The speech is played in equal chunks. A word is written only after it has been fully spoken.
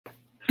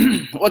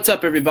What's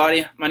up,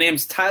 everybody? My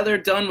name's Tyler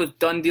Dunn with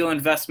Dunn Deal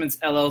Investments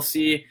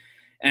LLC,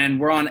 and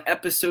we're on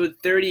episode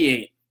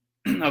 38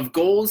 of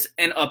Goals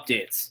and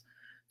Updates.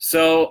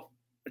 So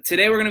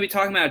today we're going to be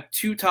talking about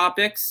two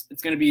topics.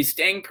 It's going to be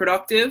staying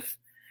productive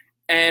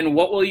and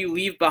what will you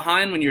leave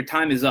behind when your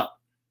time is up.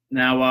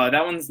 Now,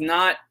 that one's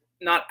not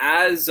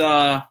as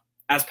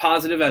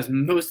positive as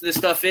most of this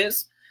stuff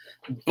is,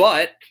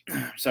 but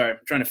sorry, I'm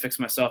trying to fix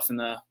myself in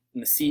the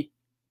seat.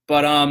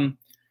 But I'm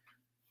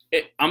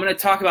going to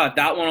talk about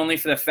that one only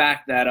for the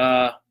fact that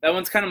that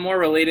one's kind of more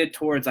related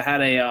towards I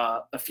had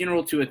a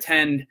funeral to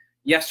attend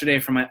yesterday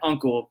for my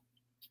uncle,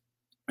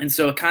 and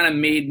so it kind of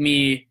made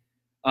me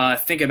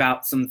think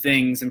about some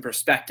things in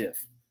perspective.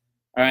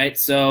 All right,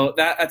 so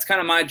that's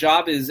kind of my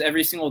job is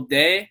every single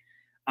day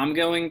I'm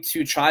going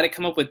to try to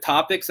come up with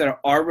topics that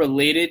are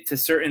related to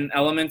certain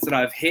elements that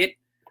I've hit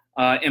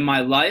in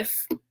my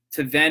life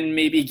to then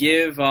maybe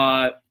give,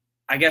 I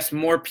guess,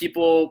 more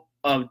people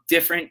a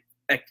different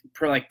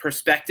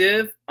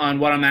perspective on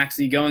what I'm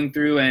actually going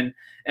through and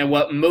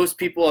what most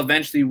people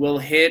eventually will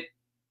hit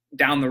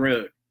down the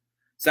road.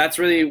 So that's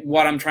really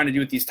what I'm trying to do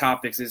with these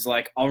topics is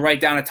like I'll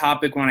write down a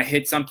topic when I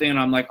hit something and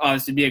I'm like, oh,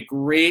 this would be a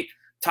great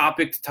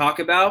topic to talk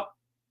about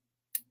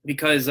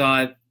because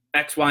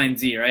X, Y, and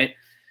Z, right?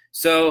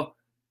 So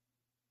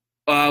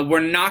we're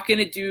not going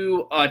to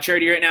do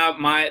charity right now.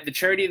 The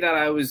charity that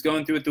I was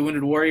going through with the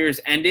Wounded Warriors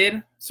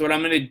ended. So what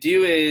I'm going to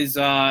do is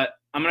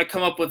I'm going to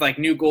come up with like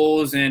new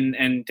goals and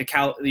to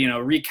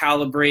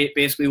recalibrate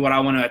basically what I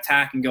want to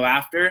attack and go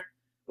after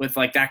with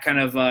like that kind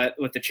of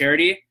with the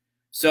charity.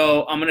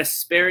 So I'm going to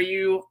spare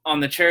you on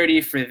the charity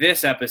for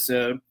this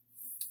episode,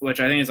 which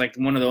I think is like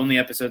one of the only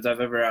episodes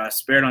I've ever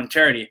spared on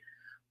charity.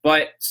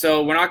 But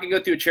so we're not going to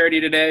go through a charity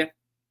today.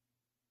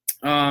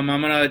 I'm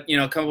going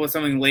to, come up with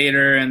something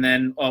later, and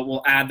then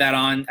we'll add that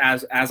on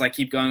as I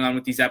keep going on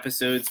with these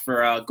episodes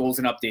for goals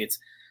and updates.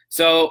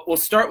 So we'll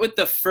start with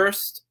the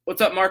first.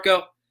 What's up,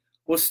 Marco?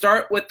 We'll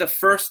start with the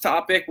first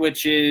topic,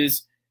 which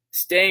is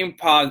staying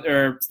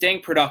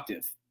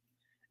productive.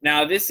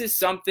 Now, this is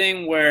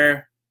something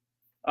where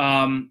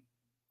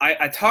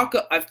I've talked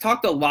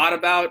a lot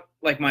about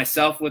like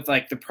myself with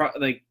like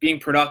being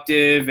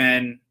productive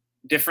and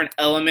different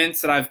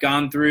elements that I've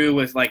gone through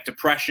with like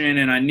depression,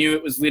 and I knew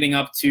it was leading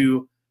up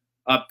to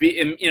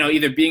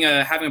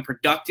either having a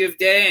productive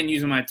day and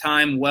using my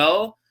time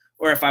well,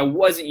 or if I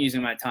wasn't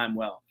using my time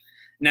well.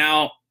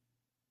 Now,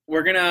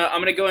 I'm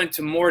gonna go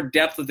into more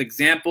depth with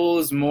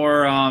examples,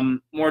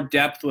 more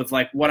depth with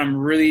like what I'm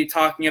really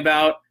talking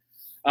about.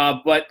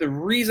 But the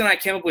reason I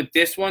came up with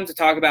this one to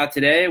talk about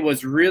today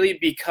was really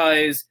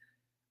because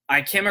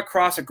I came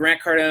across a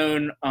Grant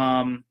Cardone.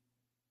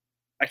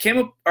 I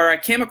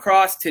came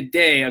across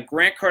today a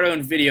Grant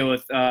Cardone video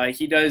with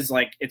he does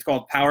like it's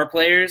called Power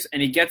Players,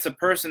 and he gets a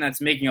person that's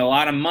making a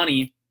lot of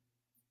money,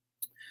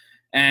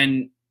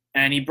 and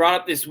he brought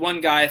up this one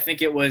guy. I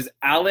think it was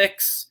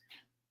Alex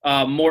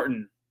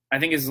Morton. I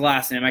think is his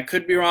last name. I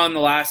could be wrong on the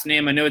last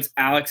name. I know it's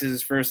Alex is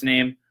his first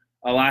name.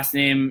 Last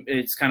name,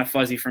 it's kind of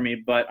fuzzy for me,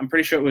 but I'm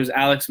pretty sure it was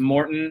Alex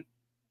Morton.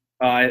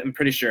 I'm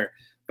pretty sure.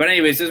 But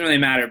anyways, it doesn't really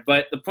matter.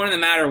 But the point of the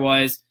matter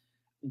was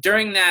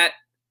during the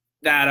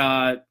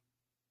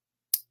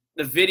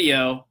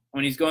video,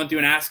 when he's going through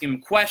and asking him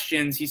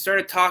questions, he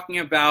started talking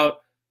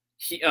about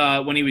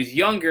when he was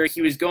younger,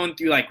 he was going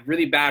through like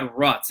really bad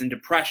ruts and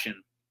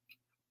depression.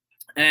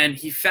 And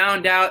he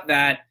found out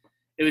that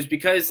it was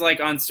because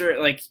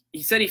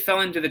he said he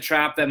fell into the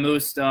trap that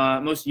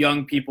most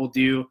young people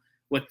do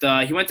with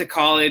he went to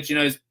college,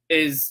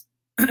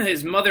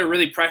 his mother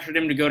really pressured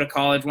him to go to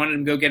college, wanted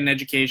him to go get an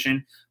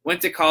education,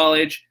 went to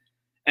college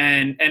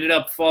and ended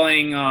up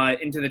falling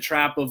into the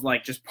trap of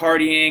like just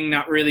partying,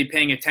 not really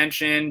paying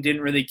attention,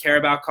 didn't really care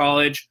about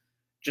college,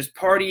 just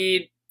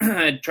partied,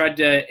 tried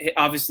to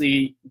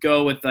obviously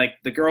go with like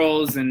the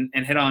girls and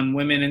hit on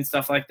women and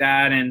stuff like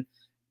that, and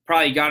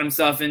probably got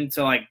himself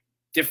into like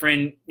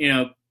different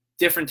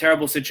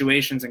terrible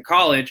situations in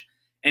college.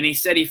 And he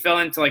said he fell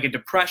into like a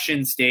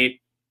depression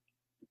state,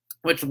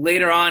 which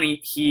later on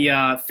he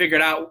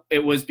figured out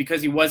it was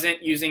because he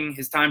wasn't using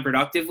his time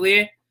productively,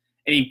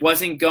 and he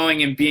wasn't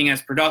going and being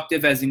as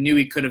productive as he knew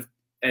he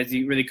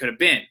really could have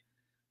been,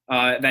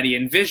 that he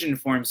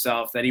envisioned for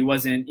himself, that he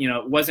wasn't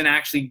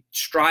actually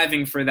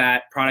striving for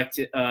that product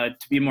to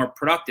be more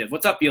productive.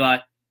 What's up, Eli?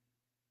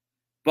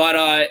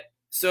 But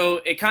so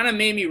it kind of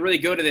made me really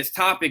go to this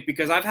topic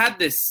because I've had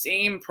this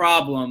same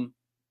problem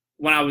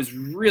when I was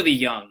really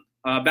young,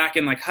 back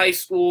in like high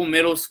school,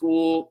 middle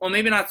school. Well,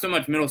 maybe not so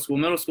much middle school.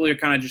 Middle school, you're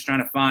kind of just trying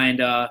to find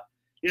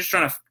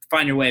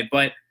your way.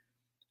 But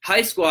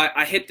high school,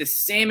 I hit the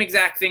same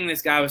exact thing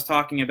this guy was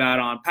talking about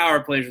on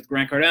Power Plays with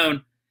Grant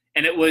Cardone,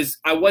 and it was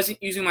I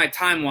wasn't using my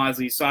time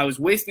wisely, so I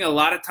was wasting a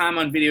lot of time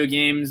on video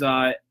games.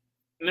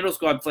 Middle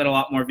school, I played a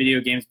lot more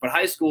video games, but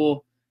high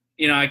school,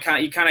 you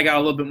kind of got a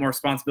little bit more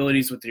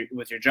responsibilities with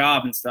your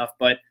job and stuff.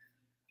 But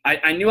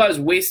I knew I was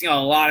wasting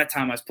a lot of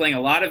time. I was playing a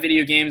lot of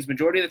video games.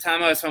 Majority of the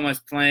time I was home, I was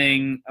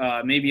playing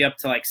maybe up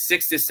to like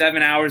 6 to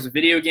 7 hours of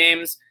video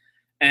games.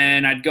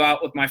 And I'd go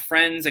out with my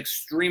friends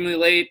extremely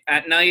late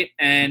at night.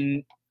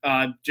 And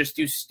just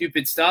do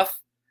stupid stuff.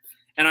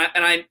 And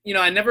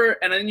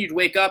then you'd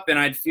wake up and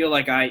I'd feel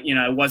like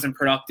I wasn't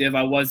productive.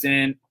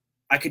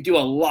 I could do a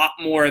lot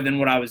more than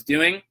what I was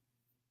doing.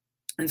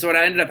 And so what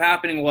ended up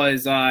happening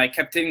was I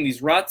kept hitting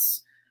these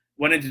ruts,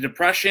 went into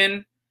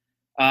depression,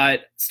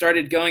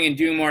 started going and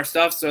doing more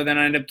stuff. So then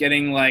I ended up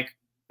getting like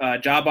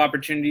job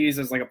opportunities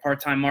as like a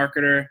part-time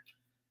marketer.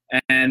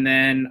 And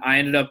then I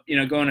ended up,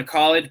 going to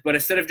college. But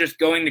instead of just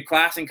going to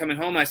class and coming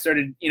home, I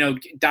started,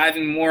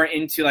 diving more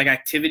into like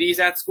activities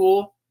at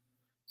school.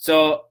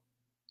 So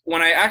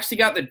when I actually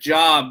got the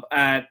job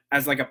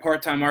as like a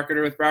part-time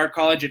marketer with Broward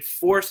College, it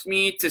forced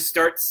me to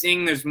start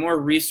seeing there's more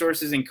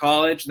resources in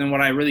college than what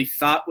I really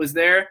thought was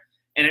there.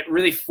 And it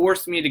really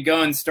forced me to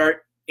go and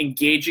start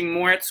engaging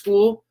more at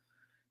school.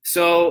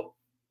 So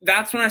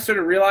that's when I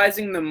started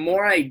realizing the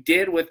more I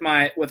did with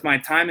my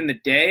time in the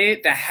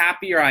day, the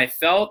happier I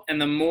felt, and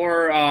the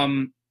more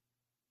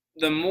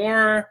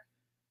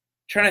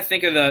trying to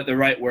think of the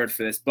right word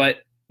for this, but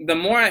the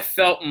more I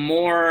felt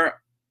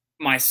more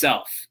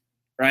myself,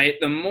 right?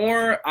 The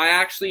more I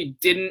actually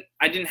didn't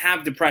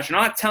have depression.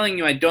 I'm not telling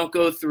you I don't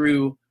go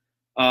through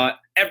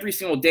every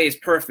single day is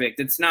perfect.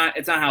 It's not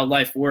how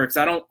life works.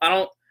 I don't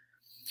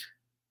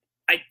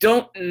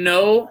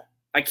know.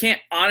 I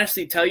can't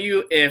honestly tell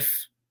you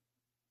if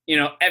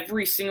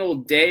every single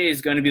day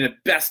is going to be the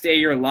best day of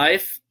your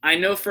life. I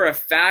know for a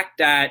fact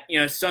that,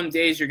 some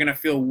days you're going to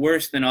feel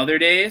worse than other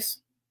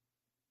days.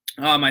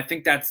 I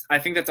think that's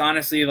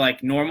honestly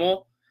like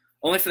normal,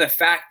 only for the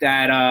fact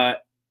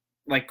that,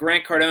 like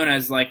Grant Cardone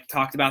has like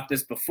talked about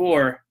this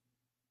before,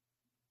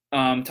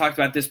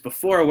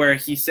 where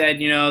he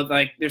said,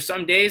 like there's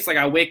some days like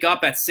I wake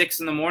up at 6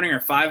 a.m. or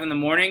 5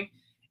 a.m.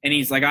 and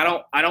he's like, I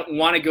don't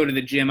want to go to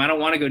the gym. I don't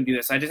want to go do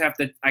this. I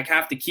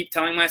have to keep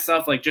telling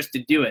myself like just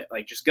to do it.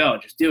 Like just go,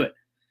 just do it.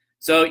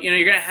 So,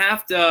 you're going to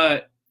have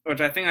to,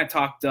 which I think I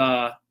talked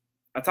a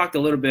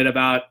little bit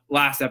about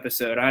last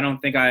episode. I don't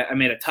think I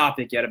made a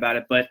topic yet about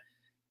it, but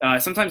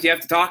sometimes you have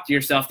to talk to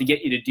yourself to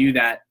get you to do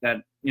that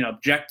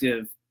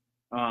objective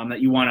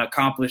that you want to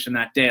accomplish in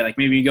that day. Like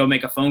maybe you go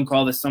make a phone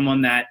call to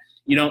someone that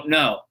you don't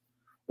know,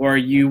 or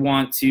you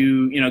want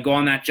to, go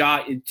on that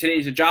job.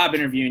 Today's a job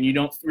interview and you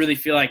don't really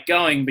feel like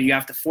going, but you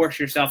have to force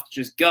yourself to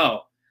just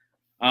go.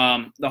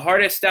 The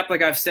hardest step,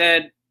 like I've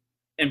said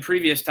in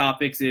previous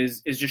topics,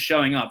 is just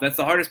showing up. That's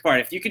the hardest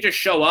part. If you could just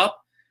show up,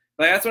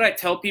 like that's what I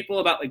tell people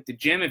about like the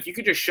gym. If you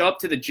could just show up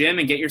to the gym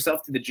and get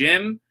yourself to the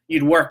gym,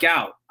 you'd work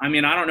out. I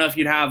mean, I don't know if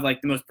you'd have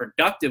like the most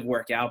productive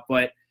workout,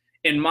 but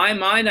in my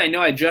mind, I know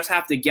I just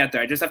have to get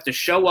there. I just have to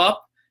show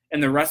up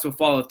and the rest will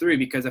follow through,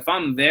 because if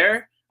I'm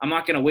there, I'm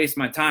not going to waste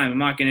my time. I'm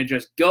not going to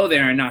just go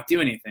there and not do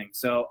anything.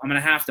 So I'm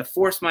going to have to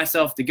force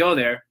myself to go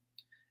there.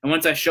 And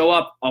once I show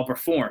up, I'll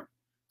perform.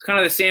 It's kind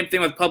of the same thing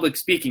with public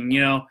speaking.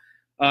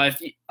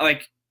 If you,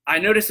 like, I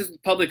notice this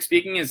with public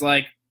speaking is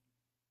like,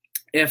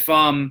 if,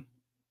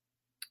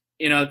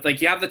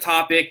 like you have the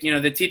topic,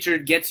 the teacher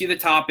gets you the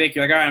topic.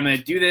 You're like, all right, I'm going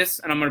to do this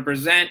and I'm going to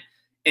present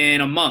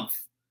in a month.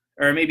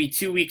 Or maybe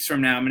 2 weeks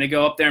from now, I'm going to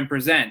go up there and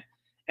present.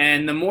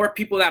 And the more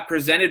people that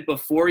presented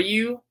before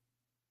you,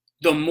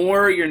 the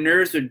more your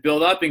nerves would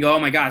build up and go, oh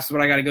my gosh, that's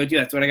what I got to go do.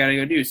 That's what I got to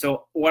go do.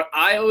 So what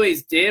I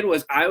always did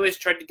was I always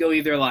tried to go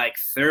either like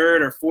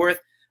third or fourth.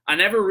 I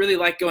never really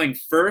liked going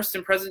first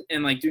and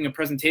like doing a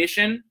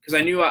presentation, because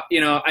I knew, I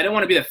didn't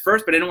want to be the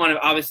first, but I didn't want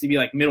to obviously be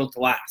like middle to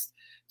last.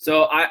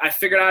 So I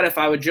figured out if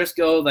I would just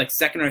go like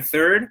second or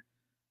third,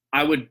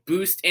 I would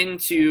boost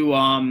into,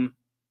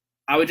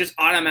 I would just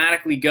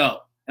automatically go.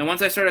 And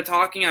once I started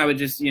talking, I would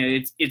just,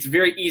 it's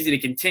very easy to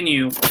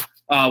continue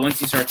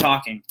once you start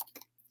talking.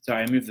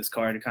 Sorry, I moved this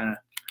car. It kind of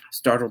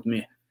startled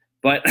me.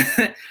 But,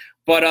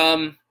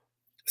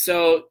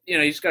 so,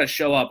 you just got to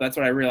show up. That's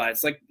what I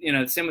realized. Like,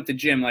 same with the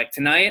gym. Like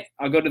tonight,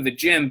 I'll go to the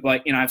gym,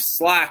 but, I've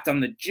slacked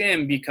on the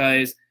gym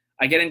because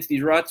I get into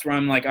these ruts where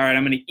I'm like, all right,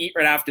 I'm going to eat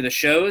right after the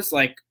shows.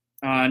 Like,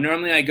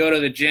 normally I go to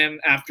the gym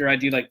after I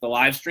do like the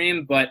live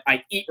stream, but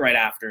I eat right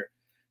after.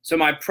 So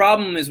my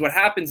problem is what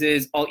happens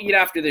is I'll eat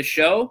after the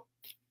show.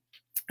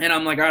 And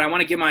I'm like, all right, I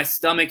want to give my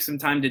stomach some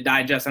time to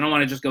digest. I don't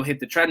want to just go hit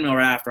the treadmill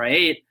right after I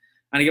ate.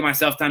 I want to give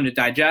myself time to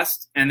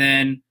digest. And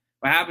then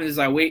what happens is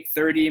I wait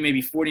 30,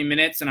 maybe 40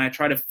 minutes, and I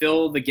try to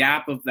fill the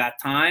gap of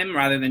that time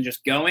rather than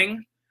just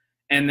going.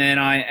 And then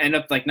I end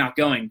up like not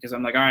going, because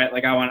I'm like, all right,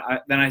 like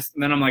then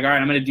I'm like, all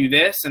right, I'm going to do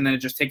this. And then it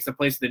just takes the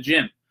place of the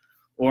gym.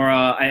 Or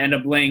I end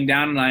up laying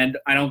down and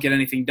I don't get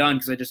anything done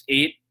because I just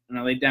ate and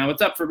I laid down.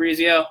 What's up,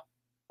 Fabrizio?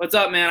 What's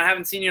up, man? I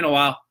haven't seen you in a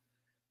while.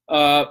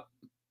 So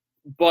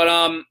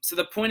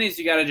the point is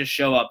you got to just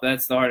show up.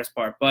 That's the hardest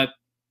part. But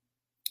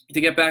to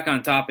get back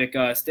on topic,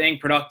 staying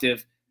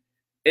productive,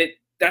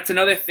 that's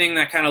another thing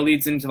that kind of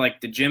leads into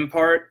like the gym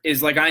part,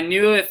 is like I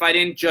knew if I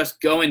didn't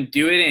just go and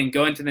do it and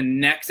go into the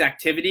next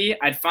activity,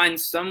 I'd find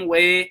some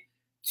way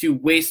to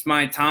waste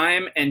my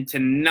time and to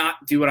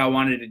not do what I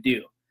wanted to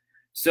do.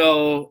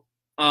 So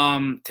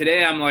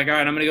today I'm like, all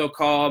right, I'm going to go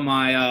call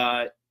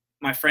my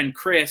friend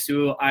Chris,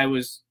 who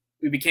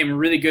we became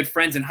really good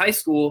friends in high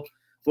school.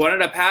 But what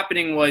ended up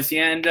happening was he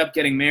ended up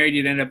getting married. He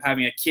ended up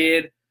having a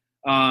kid.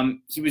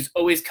 he was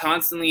always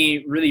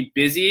constantly really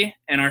busy,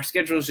 and our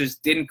schedules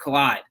just didn't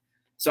collide.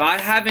 So I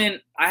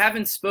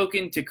haven't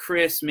spoken to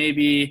Chris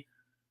maybe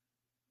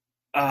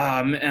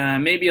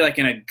like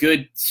in a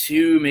good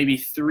 2, maybe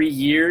 3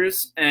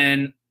 years,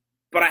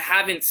 but I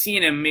haven't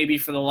seen him maybe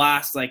for the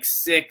last like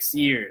 6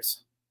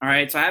 years. All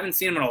right, so I haven't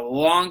seen him in a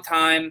long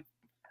time,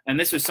 and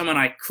this was someone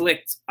I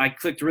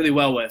clicked really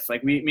well with.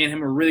 Like me and him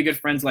were really good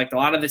friends. Liked a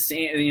lot of the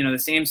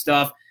same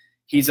stuff.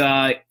 He's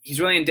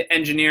really into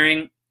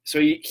engineering,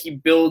 so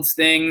he builds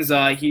things.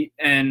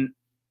 And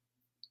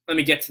let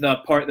me get to the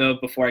part though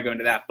before I go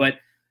into that. But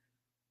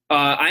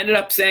I ended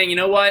up saying, you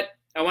know what?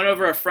 I went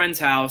over a friend's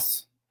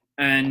house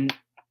and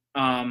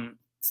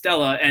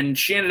Stella, and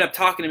she ended up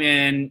talking to me,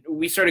 and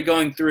we started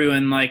going through,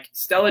 and like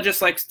Stella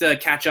just likes to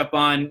catch up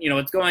on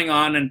what's going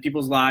on in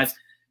people's lives.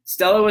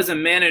 Stella was a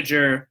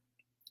manager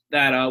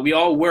that we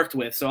all worked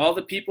with, so all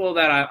the people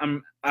that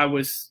I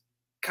was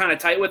kind of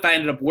tight with, I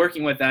ended up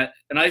working with at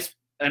an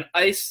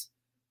ice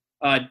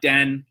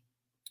den.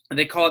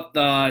 They call it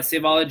the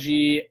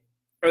Saveology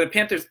or the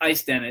Panthers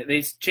Ice Den.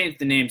 They changed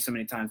the name so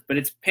many times, but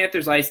it's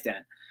Panthers Ice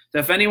Den. So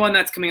if anyone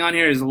that's coming on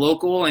here is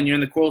local and you're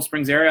in the Coral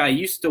Springs area, I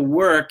used to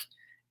work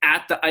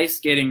at the ice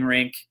skating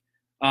rink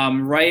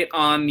right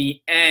on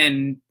the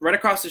end, right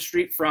across the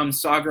street from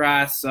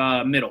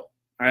Sawgrass Middle.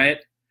 All right.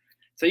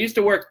 So I used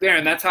to work there,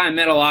 and that's how I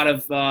met a lot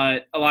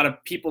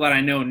of people that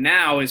I know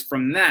now is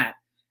from that.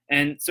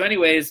 And so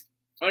anyways,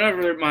 I went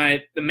over to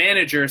the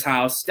manager's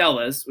house,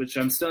 Stella's, which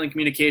I'm still in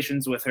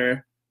communications with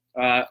her.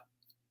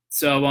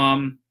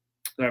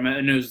 Sorry, my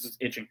nose is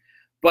itching.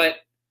 But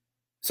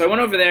so I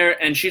went over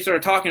there, and she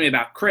started talking to me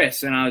about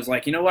Chris, and I was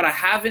like, you know what? I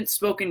haven't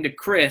spoken to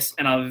Chris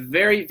in a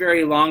very,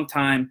 very long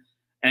time.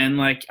 And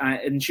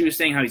and she was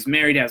saying how he's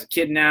married, has a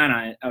kid now,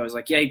 and I was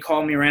like, yeah, he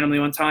called me randomly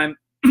one time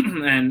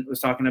and was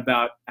talking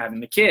about having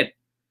the kid,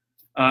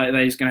 that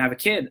he's going to have a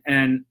kid.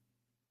 And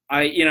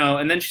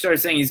and then she started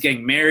saying he's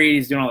getting married,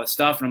 he's doing all this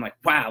stuff, and I'm like,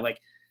 wow, like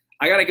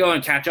I got to go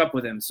and catch up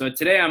with him. So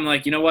today I'm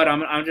like, you know what?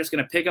 I'm just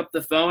going to pick up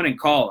the phone and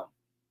call him.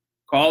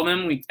 Called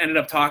him. We ended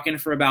up talking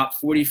for about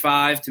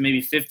 45 to maybe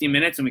 50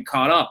 minutes, and we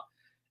caught up.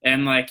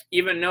 And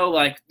even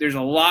though there's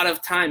a lot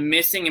of time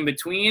missing in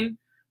between,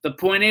 the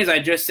point is I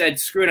just said,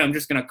 screw it, I'm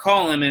just going to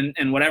call him,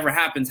 and whatever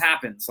happens,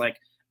 happens.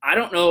 I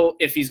don't know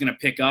if he's going to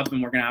pick up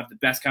and we're going to have the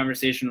best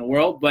conversation in the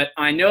world, but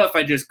I know if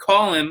I just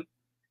call him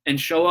and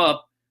show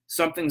up,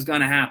 something's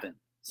going to happen.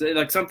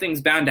 So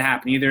something's bound to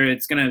happen. Either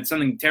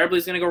something terribly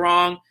is going to go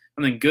wrong,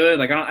 something good.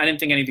 I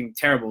didn't think anything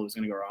terrible was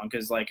going to go wrong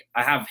because I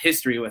have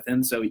history with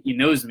him, so he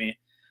knows me.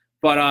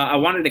 But I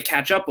wanted to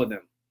catch up with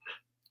him.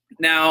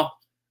 Now,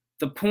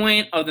 the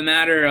point of the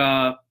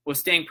matter with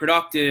staying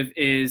productive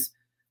is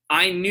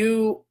I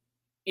knew,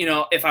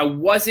 if I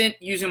wasn't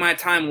using my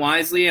time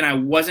wisely and I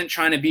wasn't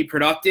trying to be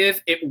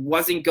productive, it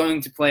wasn't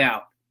going to play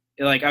out.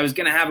 I was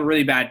going to have a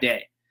really bad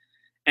day.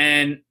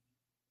 And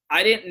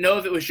I didn't know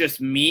if it was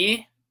just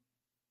me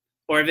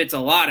or if it's a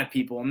lot of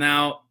people.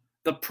 Now,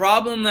 the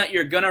problem that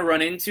you're going to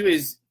run into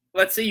is,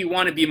 let's say you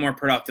want to be more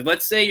productive.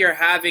 Let's say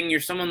you're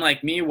someone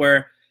like me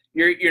where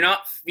you're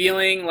not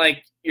feeling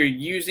like you're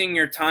using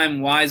your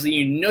time wisely.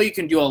 You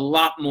can do a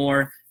lot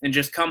more than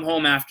just come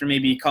home after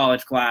maybe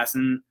college class.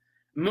 And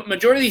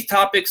majority of these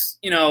topics,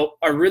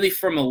 are really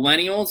for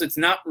millennials. It's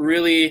not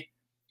really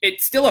 –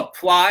 it still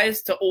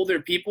applies to older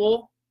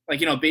people,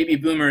 baby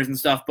boomers and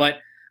stuff. But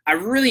I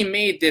really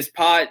made these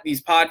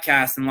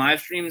podcasts and live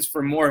streams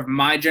for more of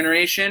my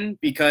generation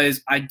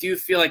because I do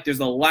feel like there's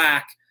a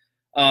lack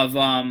of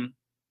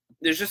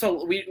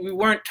we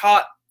weren't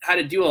taught – how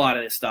to do a lot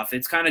of this stuff.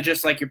 It's kind of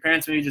just like your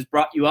parents maybe just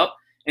brought you up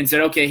and said,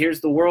 okay, here's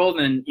the world,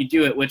 and you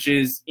do it, which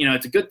is,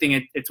 it's a good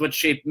thing. It's what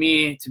shaped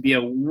me to be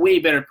a way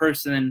better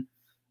person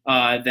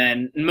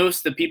than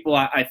most of the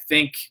people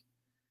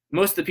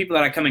most of the people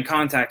that I come in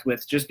contact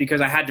with, just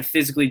because I had to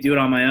physically do it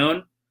on my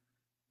own.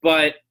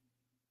 But,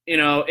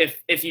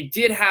 if you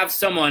did have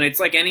someone,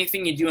 it's like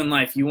anything you do in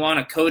life. You want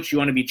a coach, you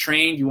want to be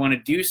trained, you want to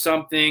do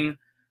something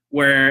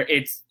where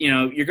it's,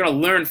 you're going to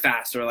learn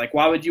faster.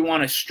 Why would you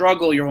want to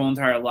struggle your whole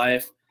entire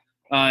life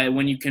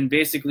when you can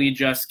basically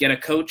just get a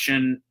coach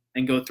and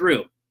go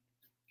through?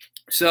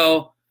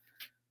 So,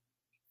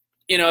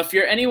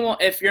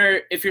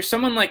 if you're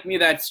someone like me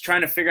that's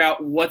trying to figure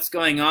out what's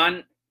going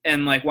on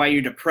and why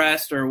you're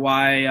depressed or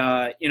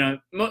why,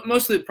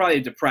 mostly probably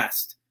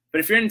depressed. But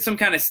if you're in some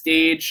kind of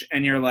stage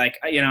and you're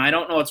I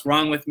don't know what's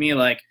wrong with me,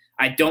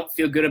 I don't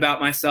feel good about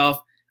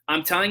myself,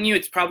 I'm telling you,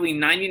 it's probably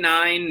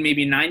 99,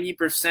 maybe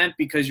 90%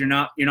 because you're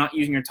not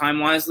using your time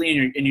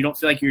wisely and you don't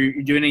feel like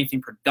you're doing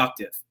anything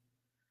productive.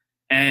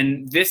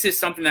 And this is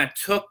something that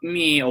took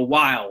me a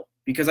while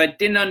because I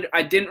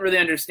didn't really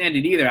understand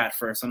it either at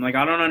first. I'm I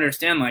don't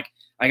understand.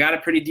 I got a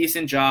pretty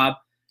decent job.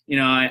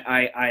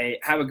 I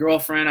have a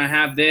girlfriend. I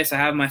have this. I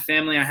have my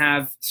family. I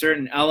have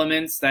certain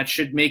elements that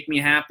should make me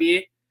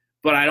happy,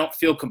 but I don't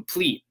feel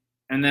complete.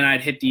 And then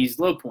I'd hit these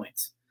low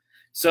points.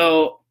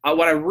 So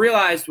what I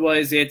realized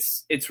was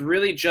it's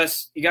really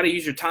just you got to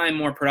use your time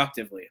more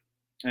productively,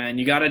 and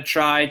you got to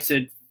try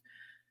to.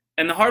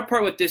 And the hard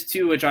part with this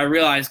too, which I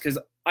realized, because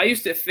I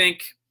used to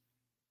think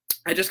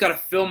I just got to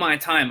fill my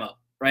time up,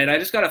 right? I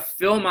just got to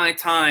fill my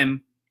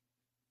time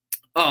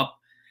up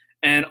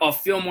and I'll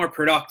feel more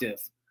productive.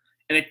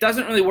 And it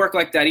doesn't really work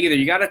like that either.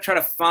 You got to try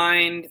to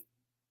find,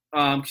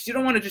 because you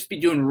don't want to just be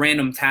doing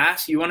random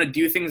tasks. You want to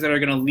do things that are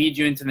going to lead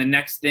you into the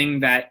next thing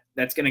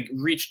that's going to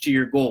reach to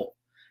your goal.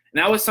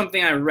 And that was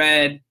something I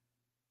read.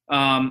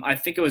 I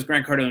think it was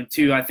Grant Cardone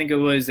too. I think it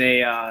was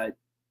a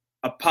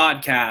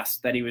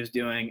podcast that he was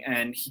doing,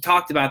 and he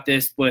talked about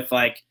this with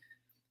like,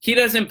 he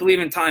doesn't believe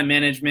in time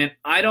management.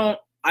 I don't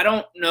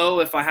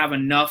know if I have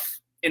enough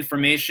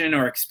information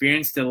or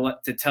experience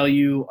to tell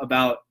you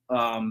about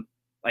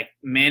like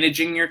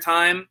managing your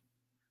time,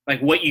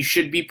 like what you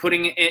should be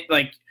putting in,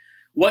 like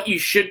what you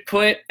should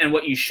put and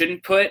what you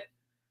shouldn't put.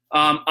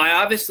 I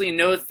obviously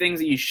know things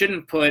that you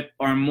shouldn't put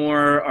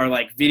are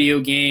like video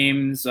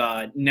games,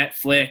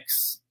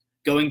 Netflix,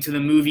 going to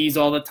the movies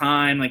all the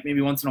time, like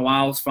maybe once in a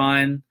while is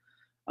fine.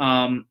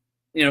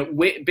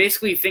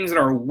 Basically things that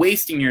are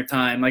wasting your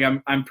time. Like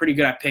I'm pretty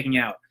good at picking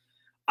out.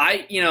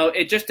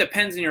 It just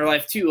depends in your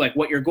life too, like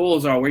what your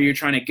goals are, where you're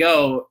trying to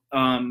go,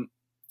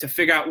 to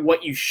figure out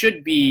what you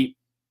should be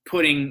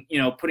putting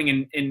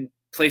in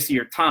place of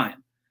your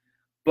time.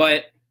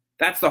 But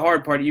that's the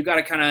hard part. You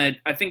got to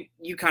I think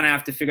you kind of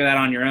have to figure that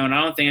on your own.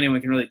 I don't think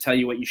anyone can really tell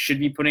you what you should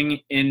be putting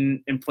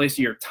in place of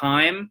your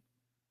time.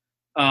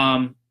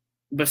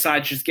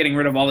 Besides just getting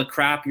rid of all the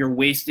crap you're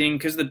wasting.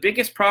 Because the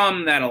biggest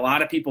problem that a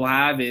lot of people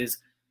have is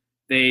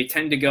they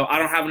tend to go, I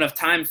don't have enough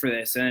time for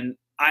this. And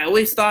I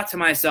always thought to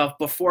myself,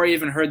 before I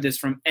even heard this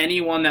from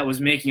anyone that was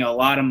making a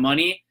lot of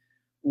money,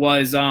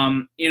 was,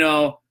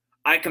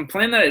 I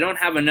complain that I don't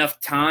have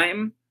enough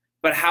time,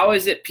 but how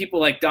is it people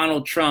like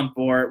Donald Trump,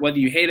 or whether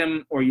you hate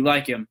him or you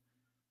like him,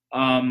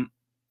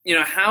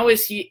 how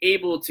is he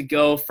able to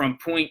go from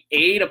point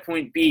A to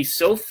point B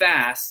so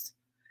fast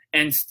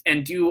and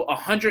do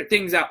 100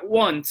 things at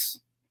once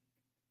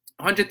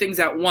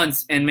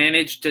and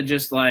manage to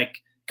just like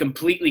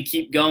completely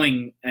keep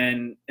going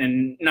and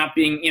not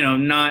being,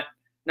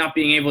 not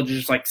being able to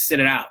just like sit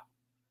it out.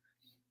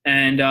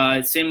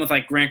 And same with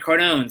like Grant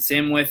Cardone,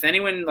 same with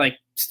anyone like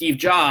Steve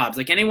Jobs,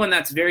 like anyone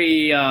that's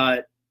very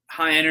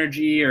high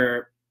energy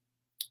or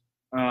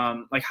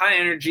like high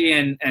energy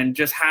and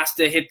just has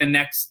to hit the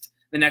next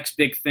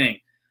big thing.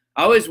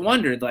 I always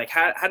wondered, like,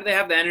 how do they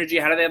have the energy?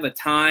 How do they have the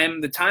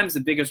time? The time's the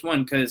biggest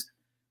one, because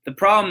the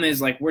problem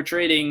is, like, we're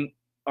trading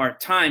our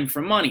time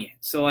for money.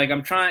 So, like,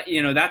 I'm trying,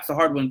 that's the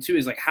hard one, too,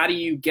 is, like, how do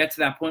you get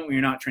to that point where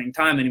you're not trading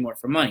time anymore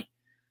for money?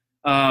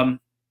 So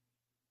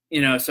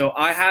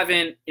I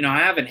haven't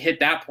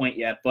hit that point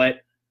yet.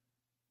 But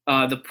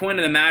the point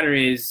of the matter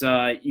is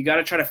you got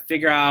to try to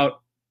figure out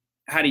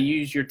how to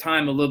use your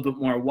time a little bit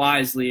more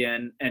wisely,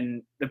 and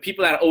the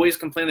people that always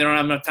complain they don't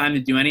have enough time to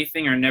do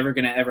anything are never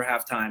going to ever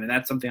have time. And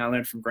that's something I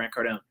learned from Grant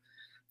Cardone.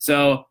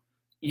 So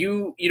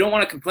you don't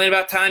want to complain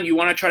about time. You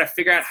want to try to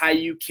figure out how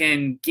you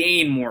can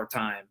gain more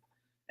time.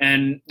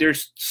 And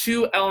there's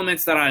two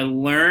elements that I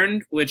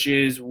learned, which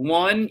is,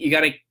 one, you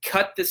got to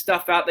cut the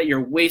stuff out that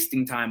you're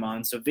wasting time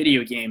on. So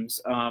video games,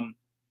 I'm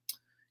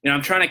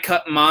trying to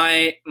cut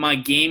my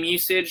game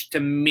usage to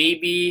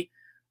maybe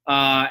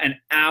an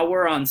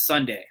hour on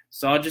Sunday.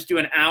 So I'll just do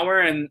an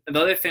hour. And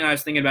the other thing I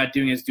was thinking about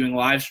doing is doing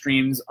live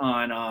streams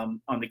on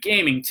the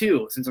gaming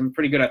too, since I'm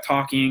pretty good at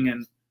talking,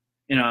 and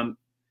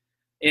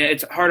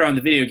it's harder on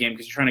the video game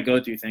because you're trying to go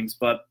through things.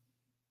 But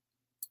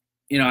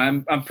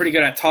I'm pretty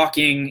good at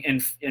talking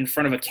in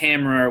front of a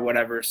camera or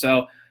whatever.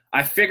 So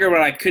I figured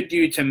what I could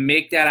do to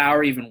make that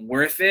hour even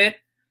worth it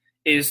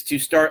is to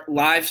start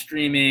live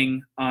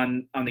streaming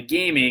on the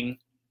gaming.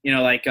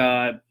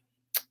 Damn,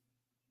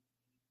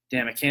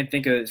 I can't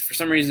think of it. For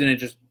some reason, it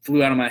just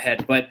flew out of my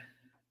head. But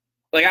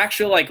like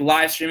actual like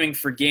live streaming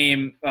for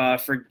game,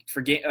 for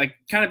game, like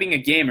kind of being a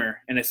gamer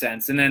in a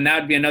sense. And then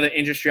that would be another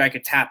industry I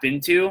could tap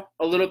into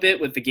a little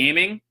bit with the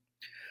gaming.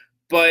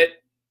 But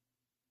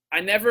I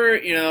never,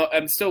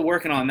 I'm still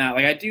working on that.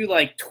 Like I do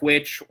like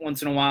Twitch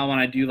once in a while when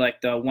I do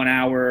like the 1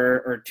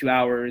 hour or 2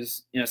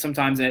 hours.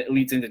 Sometimes it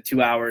leads into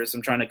 2 hours.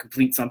 I'm trying to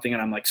complete something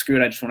and I'm like, screw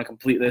it, I just want to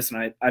complete this.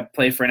 And I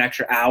play for an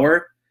extra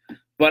hour.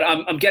 But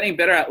I'm getting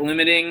better at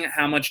limiting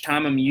how much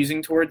time I'm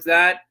using towards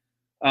that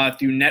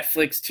through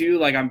Netflix too.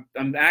 Like I'm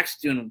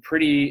actually doing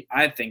pretty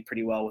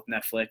well with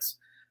Netflix.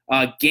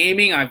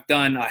 Gaming, I've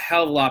done a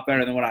hell of a lot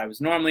better than what I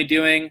was normally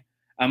doing.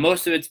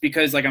 Most of it's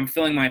because like I'm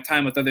filling my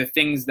time with other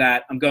things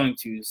that I'm going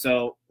to.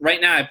 So right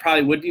now I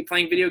probably would be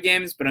playing video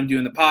games, but I'm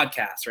doing the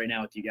podcast right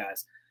now with you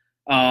guys.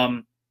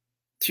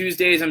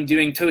 Tuesdays I'm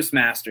doing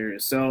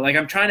Toastmasters. So like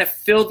I'm trying to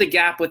fill the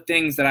gap with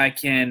things that I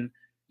can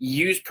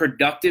use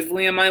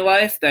productively in my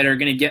life that are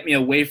going to get me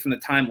away from the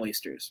time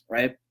wasters,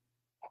 right?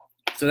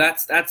 So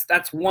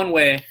that's one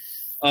way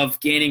of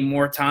gaining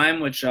more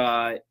time, which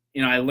I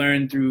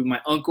learned through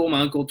my uncle.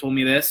 My uncle told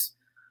me this,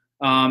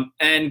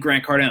 and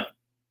Grant Cardone.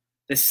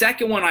 The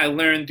second one I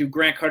learned through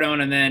Grant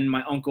Cardone and then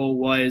my uncle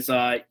was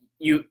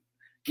you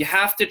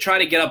have to try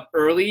to get up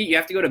early. You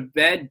have to go to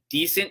bed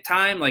decent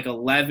time, like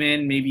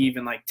 11, maybe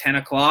even like 10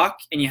 o'clock,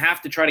 and you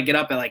have to try to get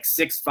up at like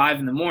 6, 5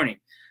 in the morning.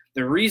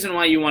 The reason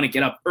why you want to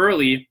get up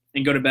early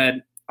and go to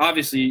bed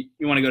obviously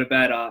you want to go to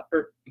bed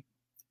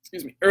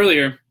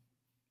earlier.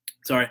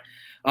 Sorry.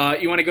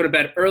 You want to go to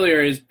bed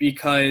earlier is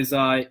because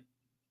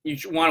you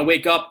want to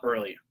wake up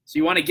early. So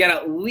you want to get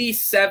at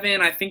least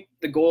 7. I think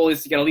the goal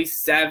is to get at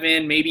least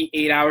 7, maybe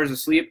 8 hours of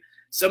sleep.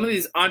 Some of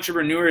these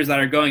entrepreneurs that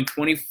are going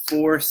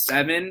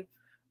 24/7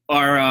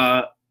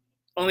 are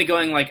only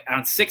going like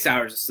on 6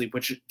 hours of sleep,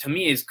 which to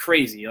me is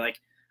crazy. Like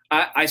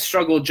I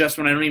struggle just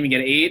when I don't even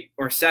get 8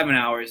 or 7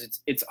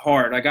 hours. It's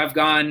hard. Like I've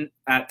gone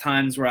at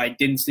times where I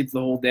didn't sleep the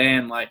whole day,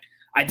 and like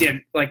I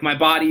did, like my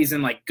body's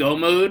in like go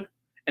mode,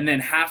 and then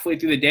halfway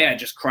through the day I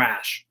just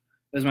crash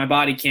because my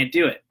body can't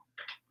do it.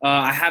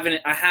 I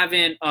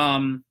haven't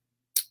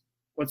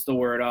what's the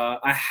word?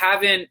 I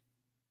haven't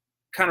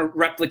kind of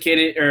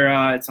replicated,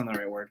 or it's not the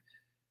right word.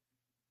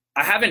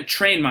 I haven't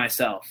trained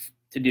myself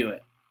to do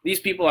it.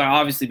 These people are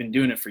obviously been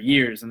doing it for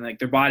years, and like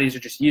their bodies are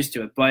just used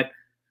to it. But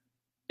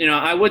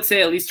I would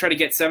say at least try to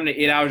get 7 to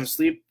 8 hours of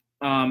sleep.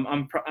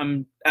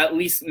 I'm at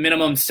least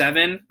minimum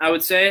 7, I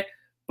would say.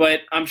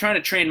 But I'm trying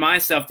to train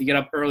myself to get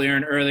up earlier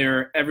and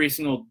earlier every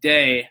single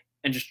day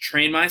and just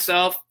train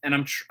myself.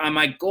 And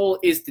my goal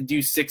is to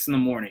do 6 in the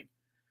morning.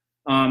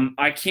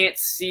 I can't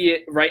see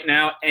it right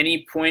now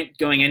any point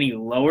going any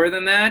lower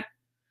than that.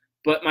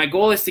 But my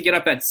goal is to get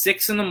up at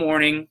 6 in the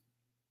morning,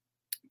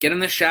 get in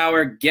the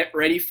shower, get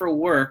ready for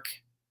work.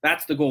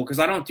 That's the goal, because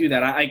I don't do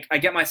that. I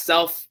get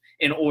myself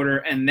in order,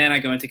 and then I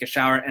go and take a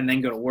shower and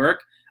then go to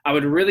work. I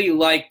would really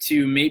like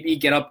to maybe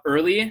get up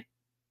early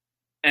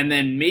and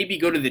then maybe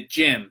go to the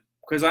gym,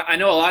 because I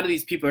know a lot of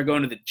these people are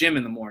going to the gym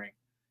in the morning.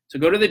 So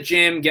go to the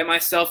gym, get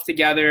myself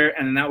together,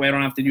 and then that way I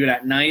don't have to do it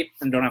at night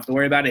and don't have to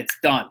worry about it. It's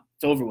done.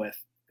 It's over with.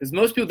 Because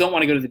most people don't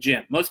want to go to the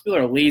gym. Most people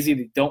are lazy.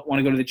 They don't want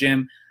to go to the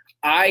gym.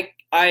 I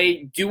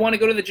do want to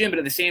go to the gym, but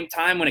at the same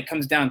time, when it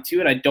comes down to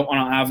it, I don't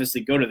want to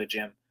obviously go to the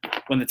gym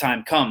when the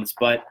time comes.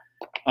 But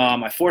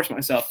I force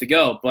myself to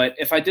go. But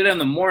if I did it in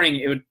the morning,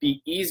 it would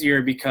be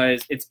easier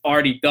because it's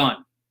already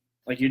done.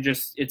 Like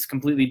it's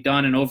completely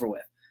done and over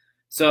with.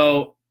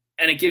 So,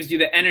 and it gives you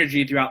the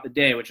energy throughout the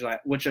day, which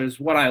is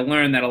what I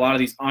learned that a lot of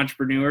these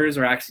entrepreneurs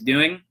are actually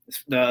doing.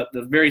 The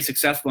very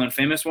successful and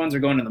famous ones are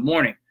going in the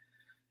morning.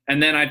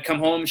 And then I'd come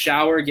home,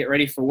 shower, get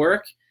ready for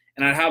work,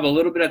 and I'd have a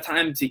little bit of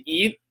time to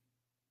eat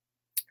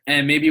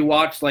and maybe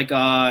watch like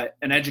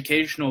an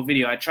educational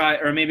video.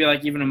 Or maybe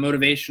like even a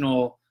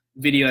motivational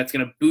video that's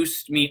going to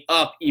boost me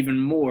up even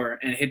more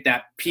and hit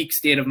that peak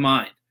state of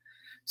mind.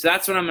 So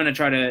that's what I'm going to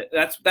try to,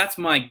 that's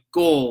my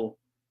goal.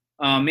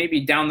 Maybe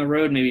down the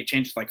road, maybe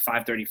change to like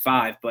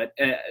 5:35, but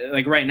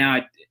like right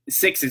now,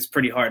 6 is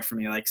pretty hard for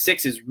me. Like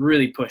 6 is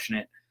really pushing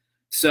it.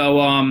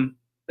 So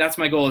that's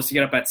my goal, is to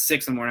get up at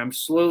 6 in the morning. I'm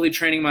slowly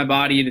training my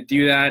body to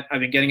do that. I've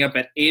been getting up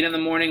at 8 in the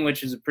morning,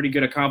 which is a pretty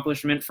good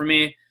accomplishment for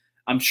me.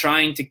 I'm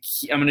going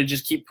to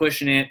just keep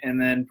pushing it, and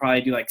then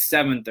probably do like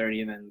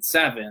 7:30, and then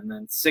 7, and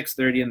then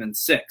 6:30, and then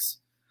 6.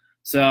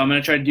 So I'm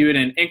going to try to do it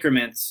in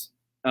increments.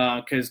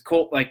 Because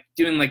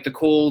doing like the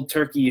cold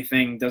turkey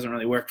thing doesn't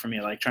really work for me.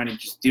 Like trying to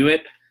just do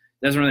it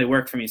doesn't really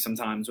work for me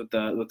sometimes with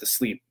the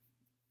sleep.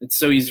 It's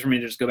so easy for me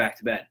to just go back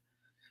to bed.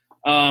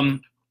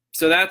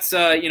 So that's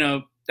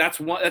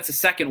that's a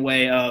second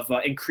way of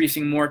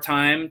increasing more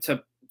time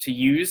to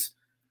use,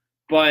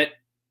 but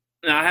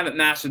I haven't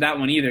mastered that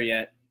one either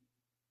yet.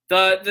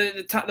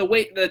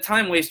 The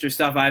time waster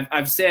stuff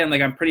I've said,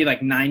 like I'm pretty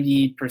like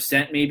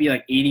 90%, maybe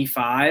like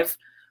 85%.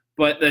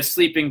 But the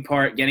sleeping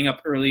part, getting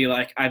up early,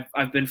 like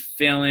I've been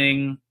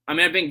failing. I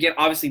mean, I've been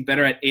obviously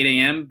better at 8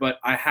 a.m., but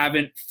I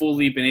haven't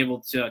fully been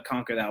able to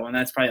conquer that one.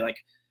 That's probably like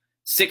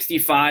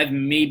 65,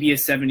 maybe a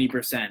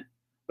 70%.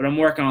 But I'm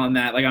working on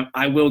that. Like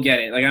I will get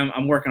it. Like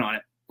I'm working on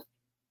it.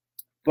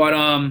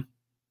 But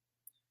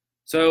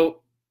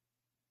so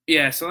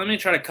let me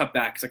try to cut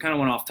back because I kind of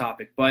went off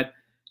topic. But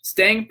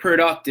staying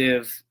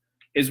productive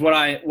is what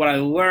I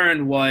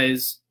learned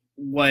was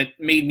what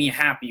made me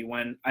happy.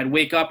 When I'd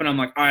wake up and I'm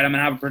like, all right, I'm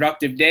gonna have a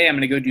productive day. I'm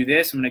gonna go do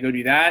this. I'm gonna go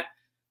do that.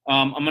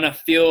 I'm gonna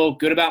feel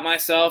good about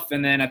myself.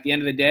 And then at the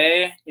end of the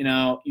day,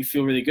 you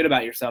feel really good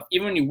about yourself.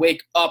 Even when you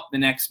wake up the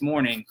next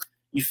morning,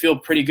 you feel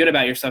pretty good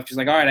about yourself. Just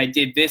like, all right, I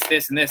did this,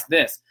 this, and this,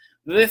 this.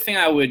 The other thing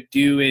I would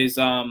do is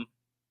I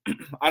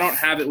don't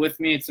have it with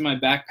me. It's in my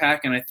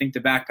backpack, and I think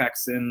the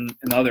backpack's in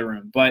the other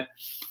room. But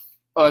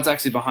it's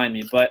actually behind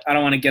me. But I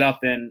don't want to get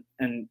up and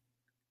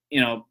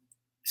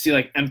see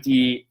like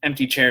empty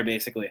chair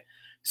basically.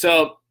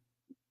 So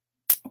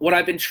what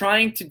I've been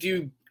trying to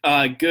do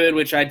good,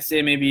 which I'd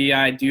say maybe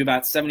I do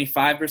about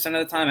 75% of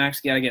the time, I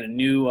actually got to get a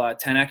new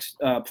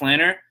 10X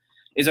planner,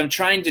 is I'm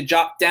trying to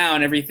jot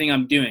down everything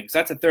I'm doing. So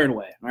that's a third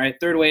way. All right.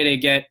 Third way to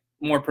get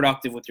more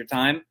productive with your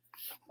time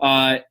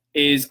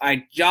is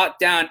I jot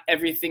down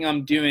everything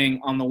I'm doing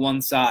on the one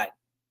side.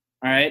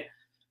 All right.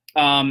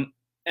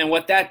 And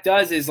what that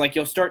does is like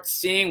you'll start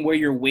seeing where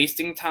you're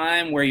wasting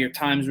time, where your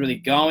time's really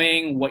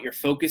going, what you're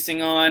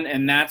focusing on.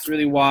 And that's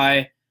really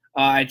why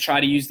I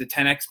try to use the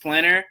 10X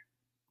planner.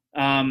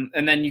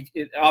 And then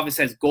it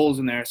obviously has goals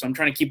in there. So I'm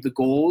trying to keep the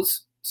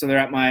goals so they're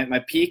at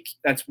my peak.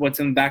 That's what's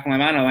in the back of my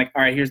mind. I'm like,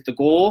 all right, here's the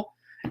goal.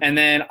 And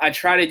then I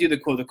try to do the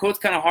quote. The quote's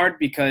kind of hard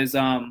because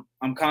I'm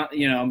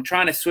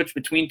trying to switch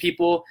between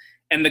people.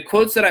 And the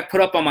quotes that I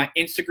put up on my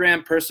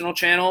Instagram personal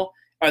channel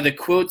are the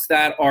quotes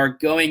that are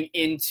going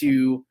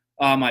into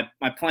my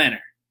planner.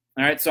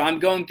 All right, so I'm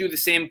going through the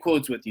same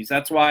quotes with you. So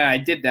that's why I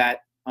did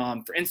that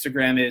for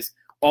Instagram, is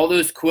all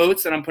those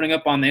quotes that I'm putting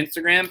up on the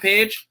Instagram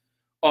page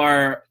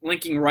are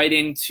linking right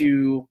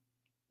into,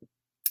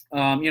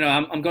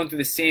 I'm going through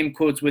the same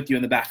quotes with you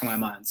in the back of my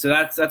mind. So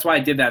that's why I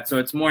did that. So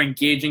it's more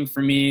engaging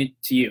for me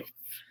to you.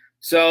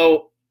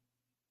 So,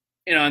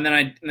 and then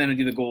I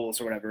do the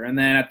goals or whatever. And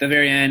then at the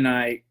very end,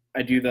 I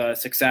do the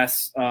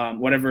success,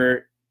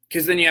 whatever,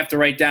 because then you have to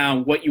write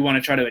down what you want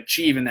to try to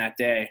achieve in that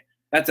day.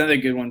 That's another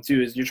good one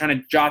too, is you're trying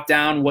to jot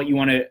down what you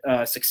want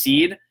to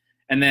succeed.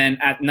 And then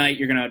at night,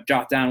 you're going to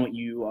jot down what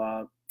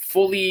you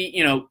fully,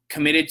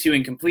 committed to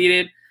and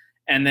completed.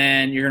 And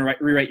then you're going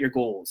to rewrite your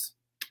goals.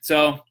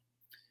 So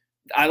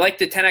I like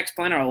the 10X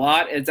planner a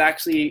lot. It's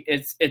actually,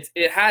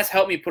 it has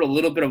helped me put a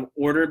little bit of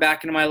order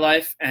back into my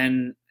life.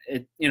 And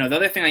the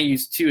other thing I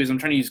use too is I'm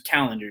trying to use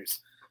calendars.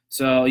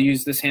 So I'll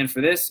use this hand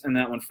for this and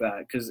that one for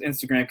that, because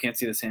Instagram can't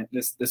see this hand,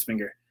 this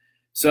finger.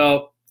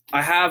 So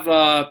I have,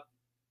 I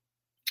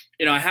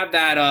have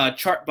that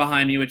chart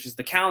behind me, which is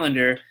the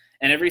calendar.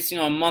 And every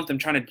single month I'm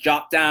trying to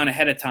jot down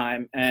ahead of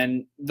time.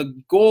 And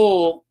the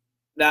goal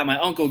that my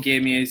uncle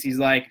gave me is, he's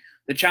like,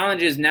 the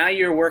challenge is now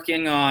you're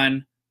working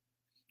on,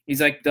 he's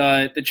like,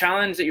 the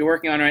challenge that you're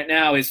working on right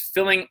now is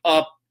filling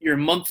up your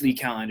monthly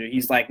calendar.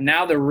 He's like,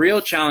 now the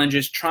real challenge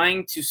is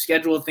trying to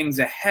schedule things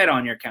ahead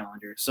on your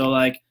calendar. So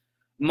like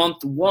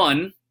month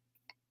 1,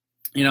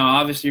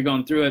 obviously you're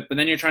going through it, but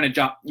then you're trying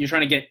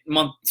to get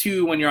month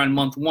 2 when you're on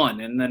month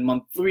 1, and then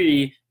month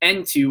 3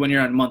 and 2 when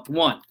you're on month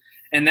 1.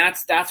 And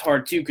that's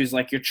hard too, because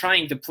like you're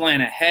trying to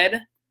plan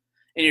ahead,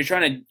 and you're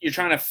trying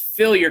to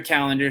fill your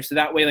calendar so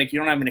that way like you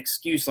don't have an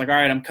excuse like, all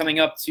right, I'm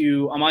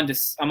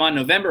on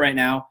November right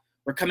now.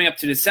 We're coming up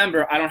to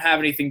December. I don't have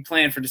anything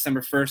planned for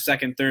December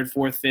 1st, 2nd, 3rd,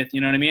 4th, 5th. You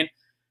know what I mean?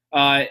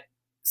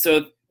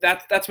 So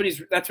that's what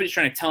he's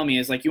trying to tell me,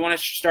 is like you want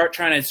to start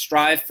trying to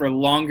strive for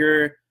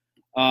longer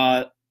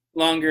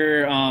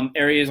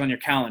areas on your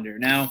calendar.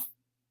 Now,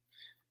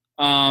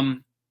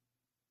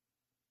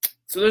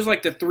 so there's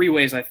like the 3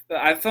 ways. I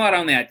thought I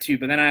only had 2,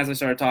 but then as I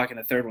started talking,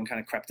 the 3rd one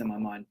kind of crept in my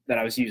mind that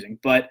I was using.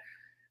 But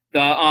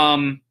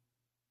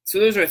so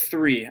those are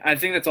 3. I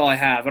think that's all I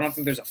have. I don't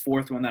think there's a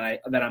 4th one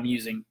that I'm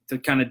using to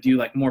kind of do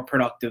like more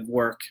productive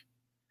work.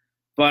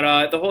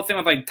 But the whole thing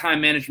with like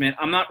time management,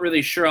 I'm not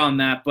really sure on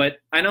that. But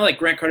I know like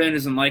Grant Cardone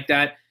isn't like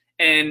that,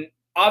 and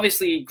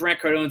obviously Grant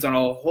Cardone's on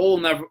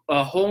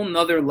a whole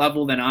nother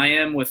level than I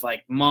am with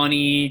like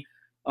money,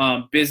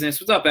 business.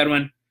 What's up,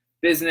 Edwin?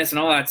 Business and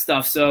all that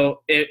stuff.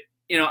 So I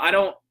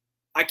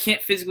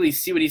can't physically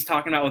see what he's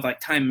talking about with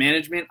like time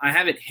management. I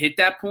haven't hit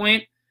that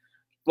point,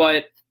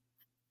 but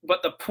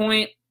the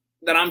point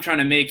that I'm trying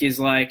to make is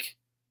like,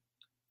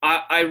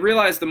 I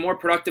realized the more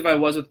productive I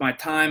was with my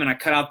time, and I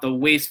cut out the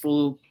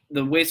wasteful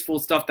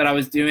stuff that I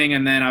was doing,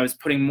 and then I was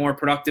putting more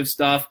productive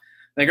stuff.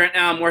 Like right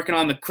now, I'm working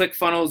on the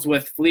ClickFunnels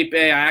with Felipe.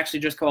 I actually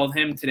just called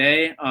him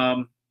today.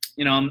 On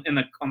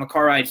the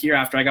car ride here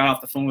after I got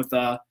off the phone with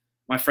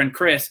my friend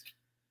Chris,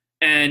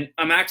 and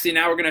we're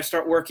going to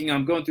start working.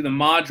 I'm going through the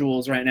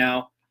modules right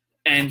now,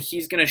 and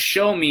he's going to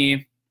show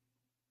me.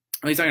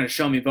 Well, he's not going to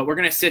show me, but we're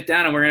going to sit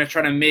down and we're going to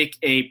try to make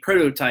a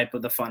prototype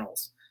of the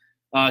funnels,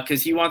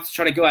 because he wants to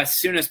try to go as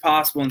soon as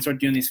possible and start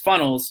doing these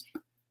funnels.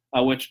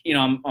 Which,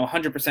 I'm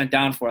 100%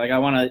 down for. Like, I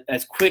want to,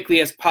 as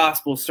quickly as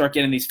possible, start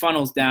getting these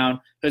funnels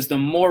down, because the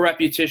more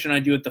repetition I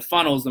do with the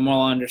funnels, the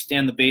more I'll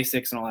understand the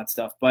basics and all that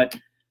stuff. But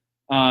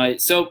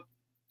so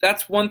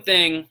that's one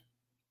thing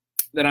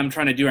that I'm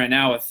trying to do right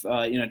now with,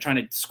 trying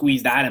to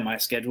squeeze that in my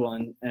schedule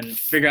and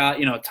figure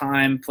out,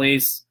 time,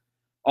 place,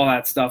 all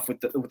that stuff with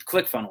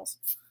ClickFunnels.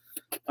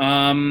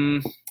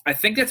 I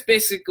think that's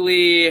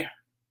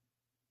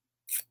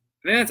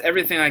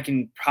everything I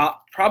can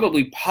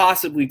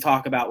possibly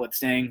talk about with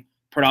staying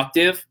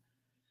productive.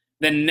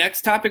 The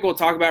next topic we'll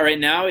talk about right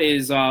now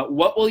is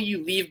what will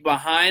you leave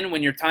behind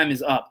when your time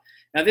is up?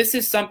 Now, this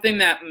is something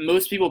that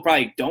most people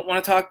probably don't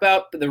want to talk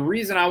about, but the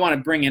reason I want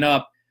to bring it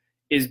up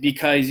is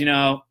because,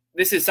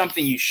 this is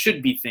something you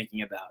should be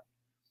thinking about.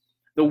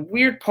 The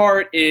weird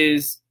part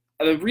is,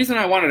 the reason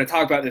I wanted to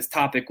talk about this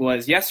topic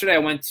was yesterday I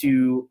went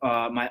to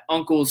my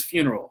uncle's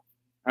funeral,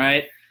 all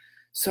right?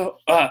 So,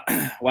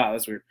 wow,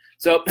 that's weird.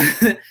 So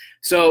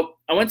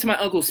I went to my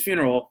uncle's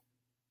funeral,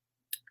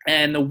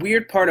 and the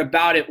weird part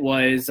about it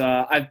was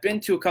I've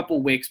been to a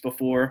couple wakes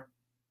before,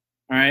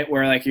 all right,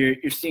 where like you're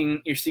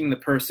seeing the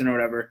person or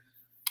whatever.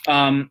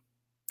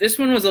 This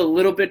one was a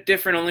little bit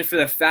different, only for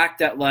the fact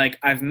that like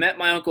I've met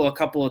my uncle a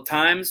couple of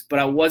times, but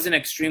I wasn't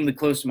extremely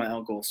close to my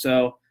uncle.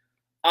 So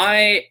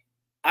I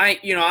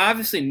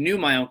obviously knew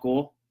my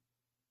uncle,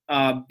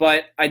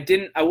 but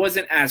I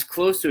wasn't as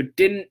close, so it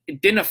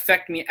didn't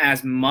affect me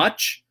as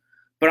much.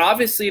 But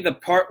obviously the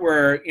part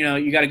where,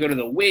 you got to go to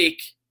the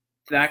wake,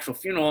 to the actual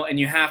funeral, and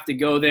you have to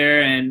go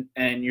there and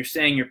you're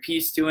saying your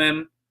piece to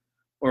him,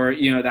 or,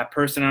 that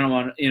person, I don't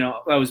want,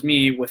 that was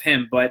me with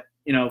him. But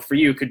for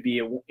you, it could be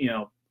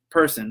a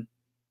person.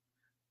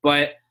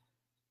 But,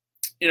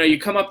 you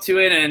come up to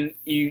it and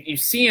you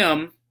see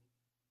him,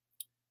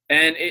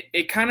 and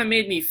it kind of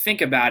made me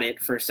think about it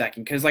for a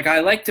second, because, like,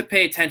 I like to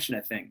pay attention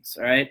to things,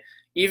 all right?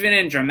 Even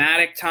in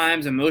dramatic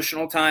times,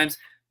 emotional times,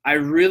 I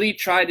really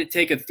try to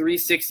take a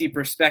 360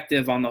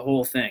 perspective on the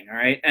whole thing, all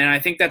right? And I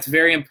think that's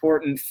very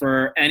important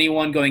for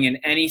anyone going in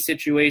any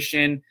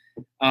situation.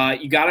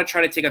 You got to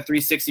try to take a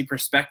 360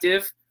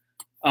 perspective,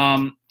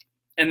 and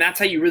that's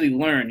how you really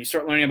learn. You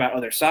start learning about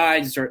other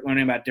sides. You start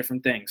learning about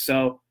different things.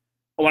 So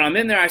when I'm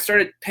in there, I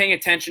started paying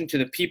attention to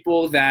the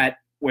people that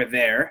were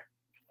there,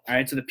 all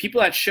right? So the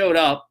people that showed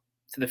up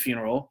to the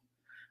funeral,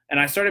 and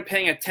I started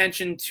paying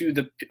attention to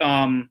to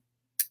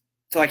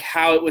like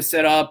how it was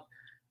set up,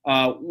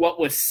 what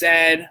was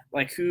said,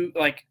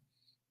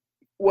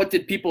 what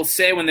did people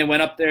say when they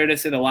went up there to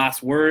say the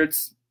last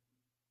words,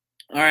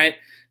 all right?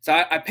 So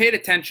I paid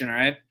attention, all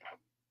right?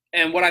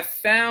 And what I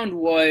found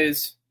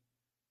was,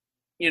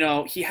 he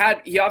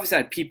obviously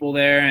had people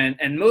there,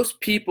 and most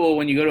people,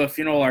 when you go to a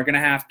funeral, are going to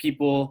have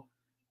people,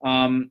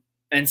 and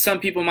some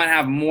people might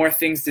have more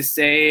things to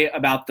say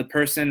about the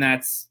person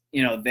that's,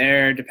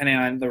 there, depending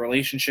on the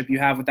relationship you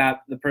have with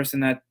the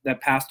person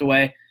that passed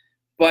away.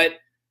 But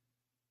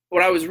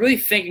what I was really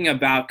thinking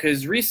about,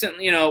 because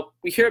recently,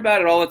 we hear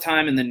about it all the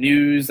time in the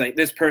news, like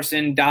this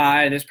person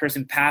died, this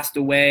person passed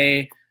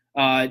away.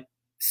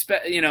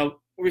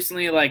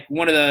 Recently, like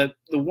one of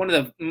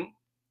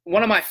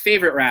my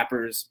favorite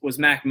rappers was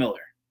Mac Miller.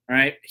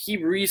 Right, he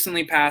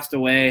recently passed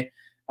away,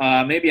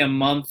 maybe a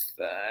month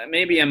and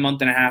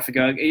a half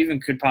ago. It even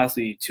could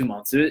possibly be 2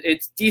 months.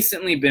 It's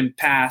decently been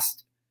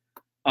past,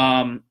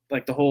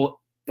 like the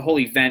whole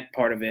event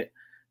part of it,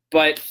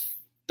 but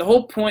the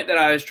whole point that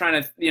I was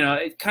trying to,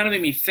 it kind of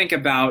made me think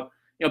about,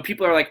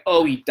 people are like,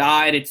 oh, he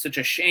died, it's such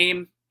a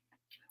shame,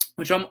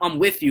 which I'm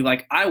with you.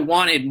 Like, I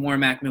wanted more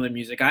Mac Miller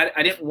music. I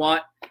didn't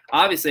want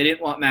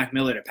Mac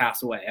Miller to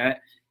pass away. I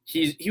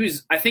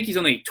think he's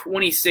only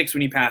 26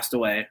 when he passed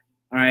away.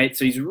 All right.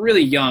 So he's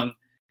really young.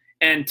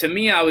 And to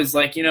me, I was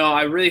like,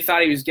 I really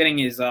thought he was getting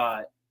his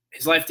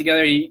life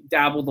together. He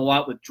dabbled a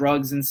lot with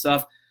drugs and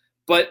stuff.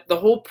 But the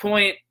whole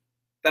point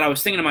that I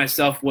was thinking to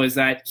myself was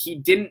that he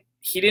didn't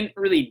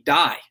really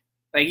die.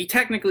 Like, he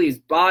technically, his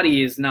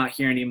body is not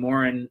here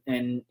anymore. And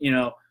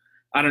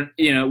I don't,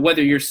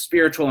 whether you're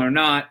spiritual or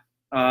not,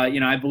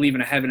 I believe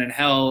in a heaven and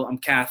hell. I'm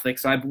Catholic,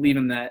 so I believe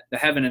in the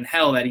heaven and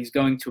hell, that he's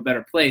going to a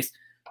better place.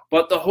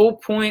 But the whole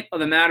point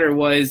of the matter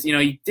was,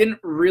 he didn't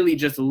really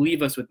just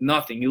leave us with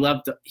nothing.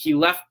 He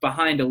left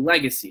behind a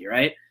legacy,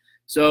 right?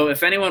 So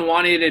if anyone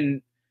wanted,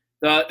 and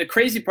the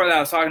crazy part that I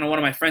was talking to one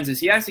of my friends is,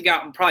 he actually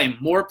got probably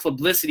more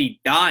publicity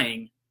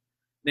dying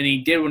than he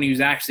did when he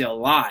was actually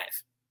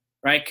alive,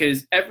 right?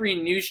 Because every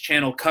news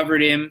channel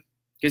covered him,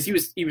 because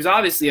he was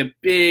obviously a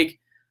big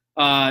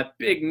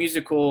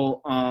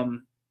musical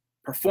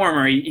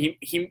performer.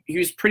 He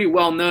was pretty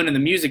well known in the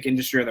music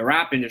industry, or the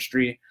rap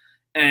industry.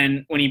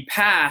 And when he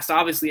passed,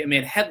 obviously it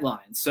made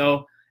headlines.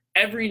 So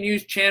every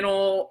news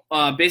channel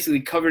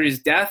basically covered his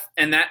death,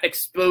 and that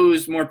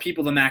exposed more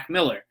people to Mac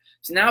Miller.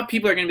 So now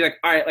people are going to be like,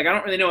 all right, like, I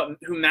don't really know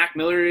who Mac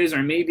Miller is,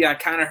 or maybe I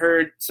kind of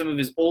heard some of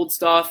his old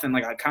stuff and,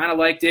 like, I kind of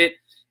liked it.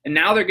 And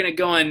now they're going to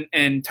go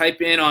and type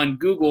in on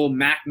Google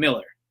Mac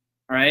Miller,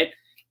 all right?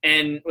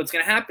 And what's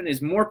going to happen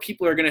is more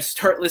people are going to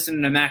start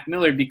listening to Mac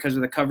Miller because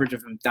of the coverage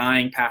of him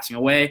dying, passing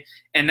away.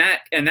 And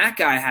that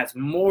guy has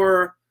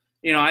more,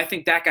 I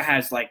think that guy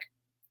has, like,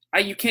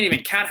 you can't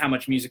even count how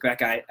much music that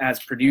guy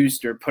has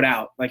produced or put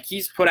out. Like,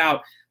 he's put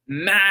out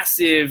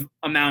massive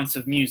amounts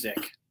of music,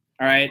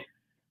 all right?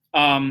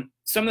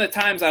 Some of the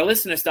times I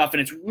listen to stuff and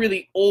it's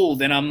really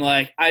old, and I'm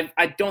like,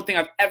 I don't think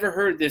I've ever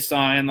heard this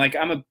song. And, like,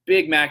 I'm a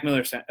big Mac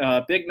Miller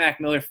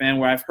fan,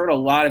 where I've heard a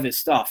lot of his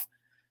stuff.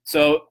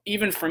 So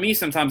even for me,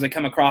 sometimes I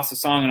come across a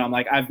song and I'm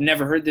like, I've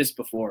never heard this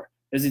before,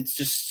 because it's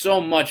just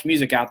so much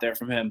music out there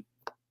from him.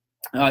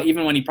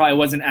 Even when he probably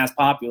wasn't as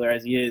popular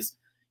as he is,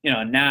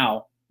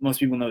 now. Most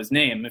people know his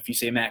name. If you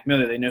say Mac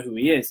Miller, they know who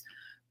he is.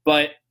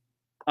 But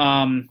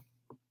the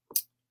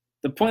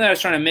point that I was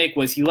trying to make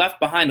was, he left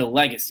behind a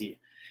legacy.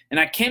 And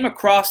I came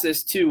across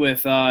this too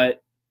with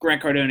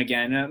Grant Cardone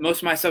again. Most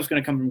of my stuff's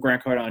going to come from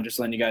Grant Cardone, just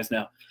letting you guys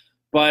know.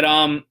 But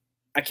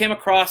I came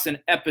across an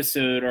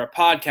episode or a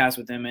podcast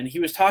with him, and he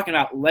was talking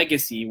about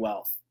legacy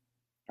wealth,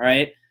 all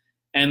right?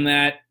 And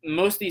that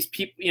most of these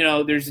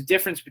people, there's a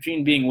difference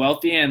between being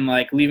wealthy and,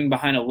 like, leaving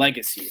behind a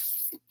legacy.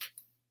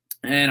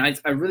 And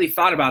I really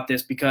thought about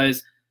this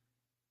because,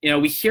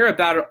 we hear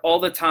about it all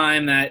the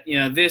time that,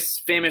 this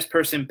famous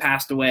person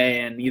passed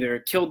away and either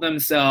killed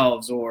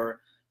themselves, or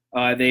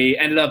they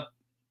ended up,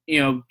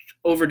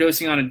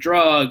 overdosing on a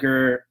drug,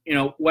 or,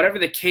 whatever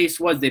the case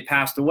was, they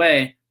passed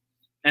away.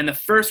 And the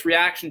first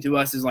reaction to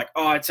us is like,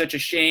 oh, it's such a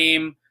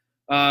shame.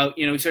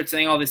 We start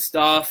saying all this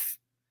stuff,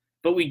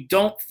 but we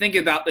don't think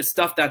about the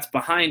stuff that's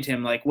behind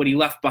him, like what he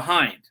left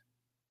behind.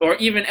 Or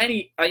even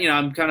any,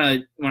 I'm kind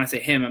of, when I say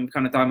him, I'm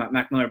kind of talking about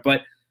Mac Miller,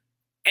 but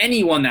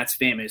anyone that's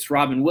famous.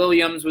 Robin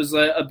Williams was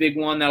a big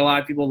one that a lot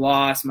of people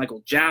lost.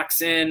 Michael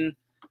Jackson.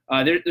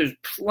 There's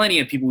plenty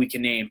of people we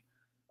can name.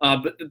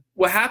 But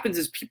what happens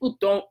is people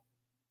don't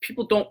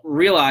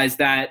realize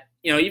that,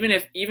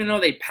 even though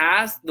they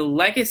passed, the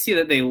legacy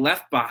that they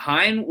left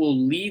behind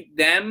will lead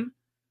them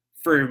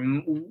for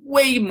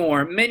way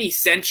more, many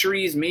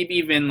centuries, maybe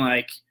even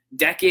like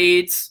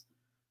decades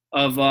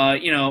of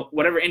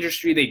whatever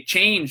industry they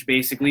change,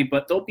 basically.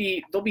 But they'll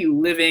be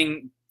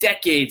living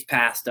decades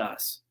past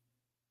us.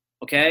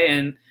 Okay,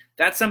 and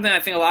that's something I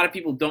think a lot of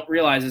people don't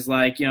realize is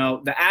like,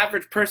 the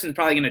average person is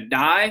probably going to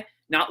die,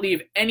 not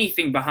leave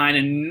anything behind,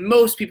 and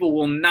most people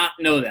will not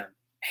know them.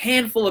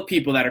 Handful of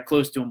people that are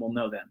close to them will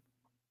know them.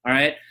 All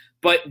right,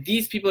 but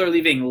these people are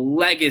leaving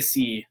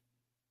legacy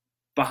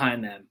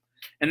behind them.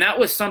 And that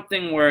was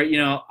something where,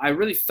 I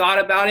really thought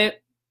about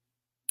it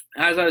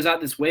as I was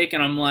at this wake,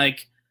 and I'm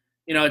like,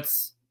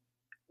 it's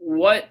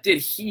what did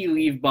he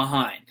leave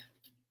behind?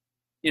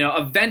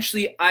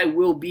 Eventually I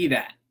will be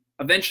that.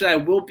 Eventually I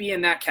will be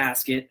in that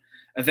casket.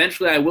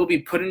 Eventually I will be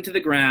put into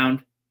the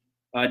ground,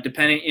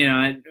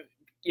 depending,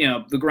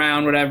 the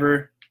ground,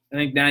 whatever. I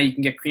think now you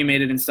can get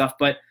cremated and stuff.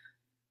 But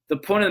the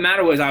point of the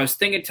matter was, I was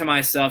thinking to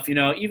myself,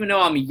 even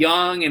though I'm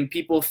young and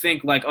people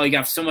think like, oh, you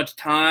have so much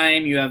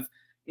time, you have,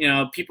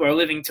 people are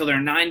living till their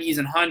 90s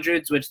and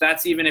 100s, which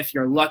that's even if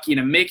you're lucky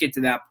to make it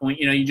to that point.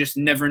 You just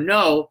never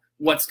know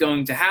what's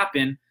going to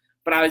happen.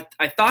 But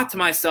I thought to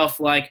myself,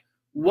 like,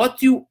 what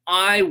do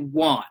I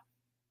want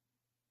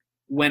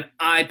when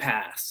I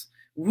pass?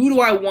 Who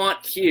do I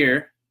want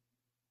here?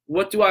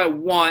 What do I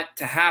want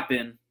to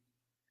happen?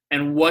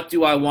 And what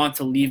do I want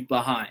to leave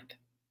behind?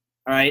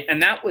 All right.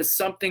 And that was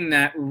something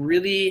that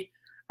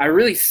I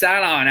really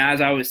sat on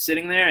as I was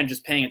sitting there and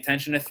just paying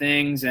attention to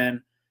things.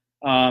 And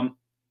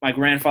my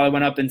grandfather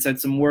went up and said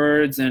some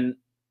words and,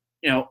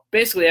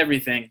 basically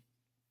everything.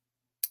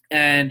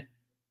 And,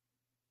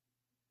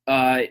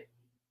 I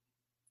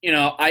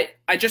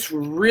just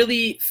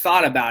really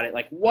thought about it.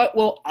 Like, what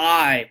will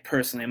I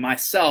personally,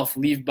 myself,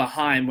 leave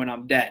behind when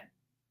I'm dead?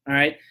 All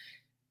right.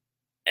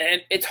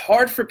 And it's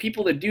hard for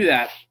people to do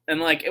that.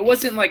 And like, it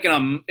wasn't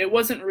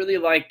really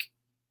like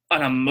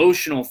an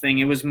emotional thing.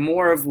 It was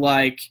more of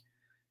like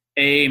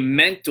a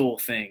mental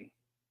thing,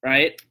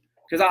 right?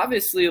 Because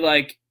obviously,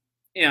 like,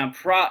 I'm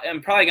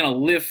probably going to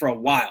live for a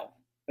while.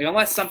 Like,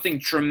 unless something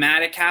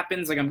traumatic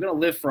happens, like, I'm going to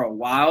live for a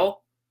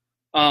while.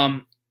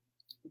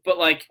 But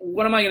like,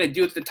 what am I going to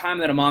do at the time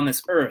that I'm on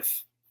this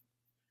earth?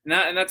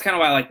 And that's kind of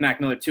why I like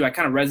Mac Miller too. I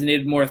kind of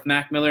resonated more with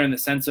Mac Miller in the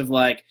sense of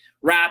like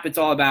rap. It's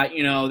all about,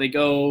 they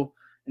go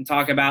and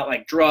talk about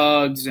like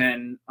drugs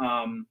and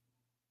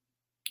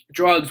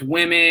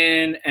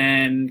women,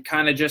 and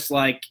kind of just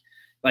like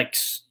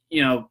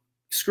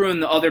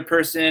screwing the other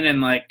person and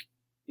like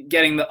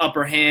getting the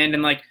upper hand.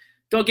 And like,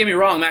 don't get me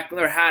wrong, Mac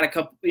Miller had a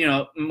couple,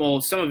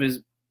 some of his,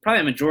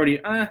 probably a majority,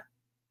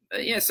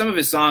 some of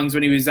his songs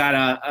when he was at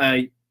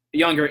a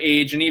younger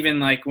age, and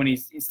even like when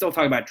he's still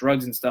talking about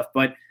drugs and stuff,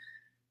 but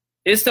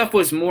his stuff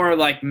was more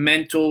like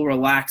mental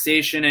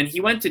relaxation, and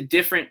he went to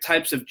different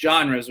types of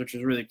genres, which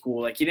was really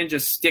cool. Like, he didn't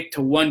just stick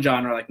to one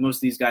genre like most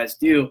of these guys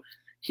do.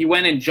 He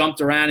went and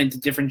jumped around into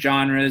different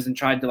genres and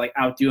tried to like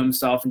outdo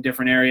himself in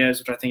different areas,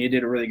 which I think he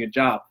did a really good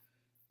job.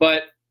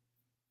 But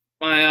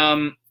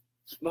my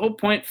the whole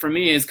point for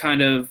me is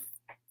kind of,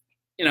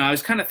 I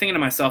was kind of thinking to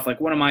myself,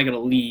 like, what am I going to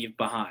leave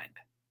behind?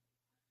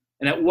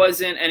 And it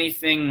wasn't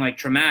anything like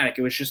traumatic.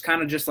 It was just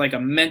kind of just like a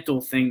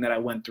mental thing that I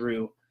went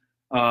through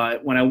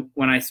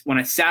when I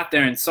sat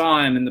there and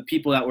saw him and the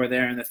people that were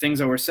there and the things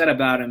that were said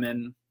about him.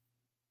 And,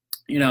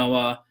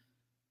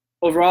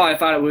 overall, I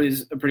thought it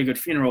was a pretty good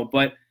funeral.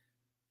 But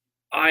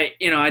I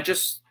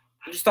just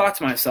thought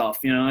to myself,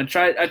 I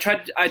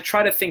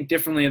try to think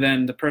differently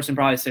than the person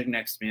probably sitting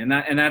next to me. And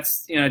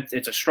that's,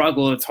 it's a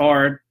struggle. It's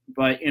hard.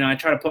 But, I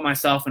try to put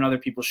myself in other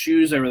people's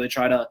shoes. I really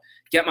try to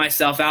get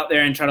myself out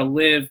there and try to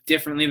live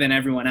differently than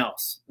everyone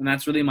else. And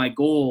that's really my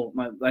goal.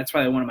 That's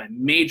probably one of my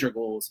major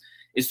goals,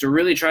 is to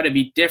really try to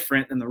be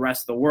different than the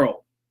rest of the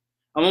world.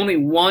 I'm only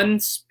one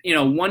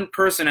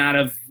person out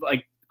of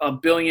like a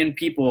billion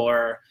people,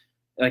 or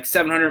like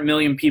 700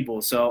 million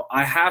people. So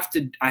I have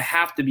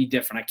to be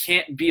different. I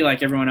can't be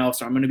like everyone else,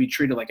 or I'm going to be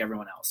treated like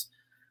everyone else.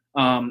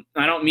 I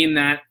don't mean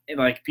that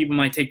like people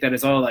might take that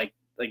as all like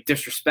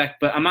disrespect,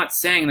 but I'm not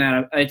saying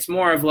that. It's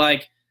more of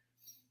like,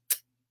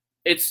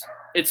 it's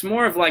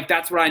more of like,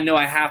 that's what I know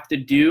I have to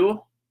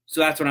do,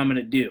 so that's what I'm going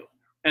to do.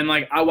 And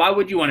like, why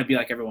would you want to be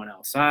like everyone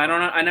else? I don't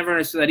know. I never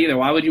understood that either.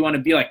 Why would you want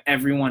to be like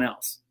everyone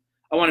else?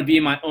 I want to be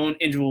my own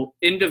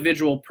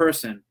individual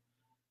person.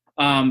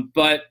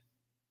 But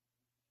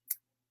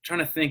trying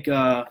to think,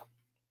 I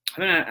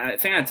think I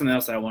had something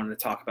else that I wanted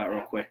to talk about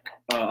real quick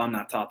on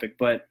that topic,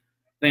 but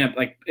I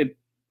think it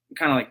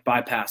kind of like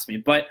bypassed me.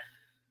 But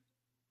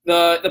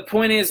the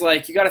point is,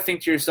 like, you got to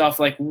think to yourself,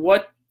 like,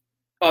 what?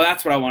 Oh,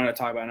 that's what I wanted to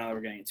talk about. Now that we're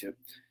getting into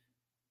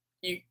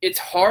it, it's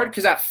hard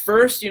because at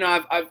first,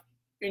 I've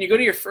when you go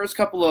to your first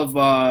couple of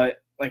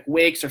like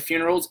wakes or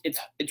funerals,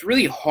 it's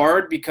really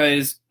hard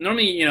because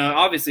normally,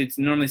 obviously it's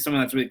normally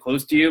someone that's really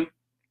close to you,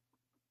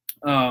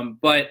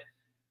 but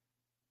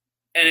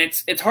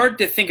it's hard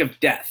to think of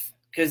death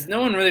because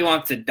no one really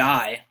wants to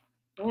die.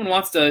 No one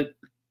wants to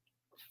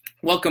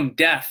welcome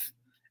death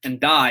and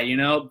die,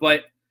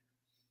 but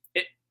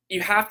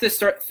you have to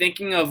start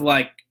thinking of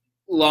like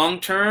long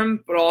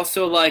term, but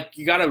also like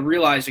you got to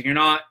realize like you're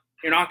not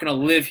going to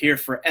live here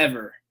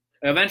forever.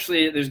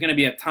 Eventually there's going to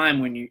be a time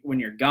when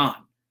you're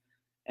gone.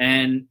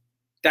 And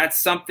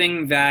that's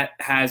something that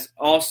has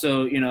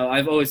also,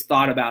 I've always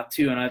thought about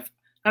too. And I've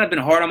kind of been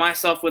hard on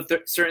myself with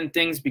certain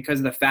things because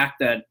of the fact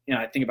that,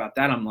 I think about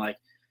that. I'm like,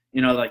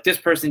 like this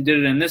person did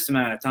it in this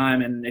amount of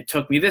time and it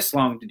took me this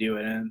long to do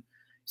it. And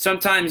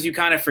sometimes you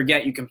kind of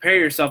forget, you compare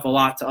yourself a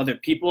lot to other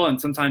people.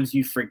 And sometimes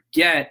you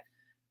forget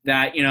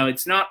that,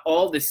 it's not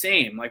all the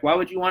same. Like, why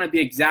would you want to be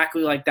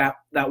exactly like that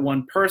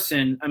one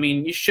person? I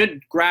mean, you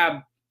should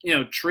grab,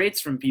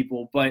 traits from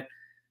people, but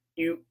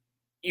you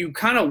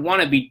kind of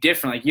want to be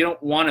different. Like, you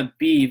don't want to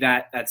be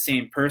that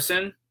same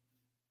person.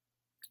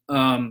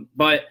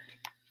 But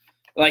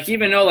like,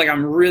 even though like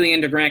I'm really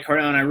into Grant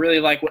Cardone, I really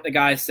like what the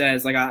guy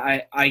says. Like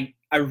I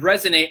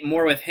resonate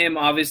more with him,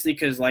 obviously,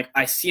 because like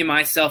I see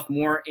myself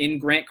more in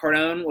Grant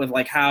Cardone with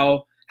like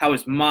how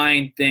his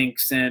mind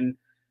thinks and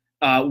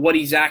what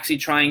he's actually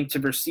trying to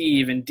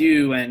perceive and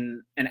do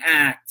and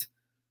act.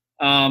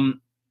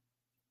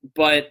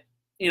 But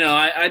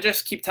I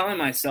just keep telling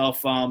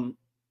myself,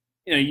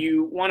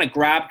 you want to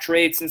grab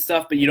traits and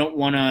stuff, but you don't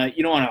want to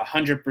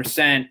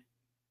 100%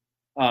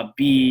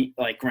 be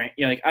like Grant.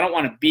 Like, I don't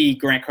want to be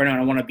Grant Cardone.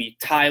 I want to be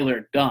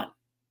Tyler Dunne.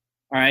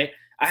 All right.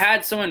 I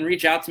had someone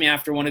reach out to me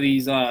after one of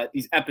these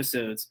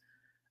episodes,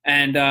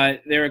 and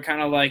they were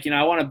kind of like,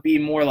 I want to be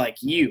more like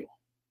you.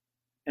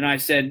 And I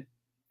said,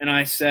 or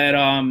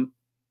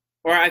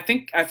I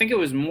think it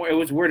was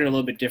worded a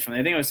little bit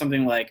differently. I think it was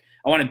something like,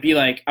 I want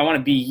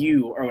to be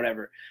you or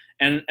whatever.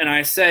 And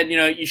I said,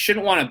 you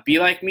shouldn't want to be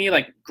like me.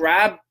 Like,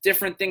 grab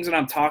different things that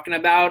I'm talking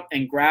about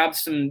and grab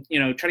some,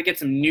 try to get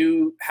some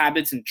new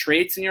habits and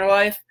traits in your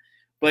life.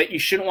 But you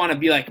shouldn't want to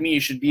be like me. You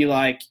should be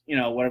like,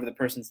 whatever the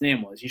person's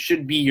name was. You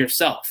should be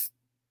yourself.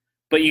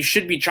 But you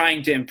should be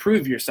trying to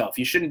improve yourself.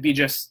 You shouldn't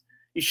just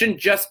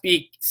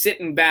be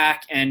sitting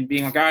back and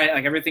being like, all right,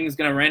 like everything's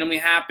going to randomly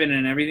happen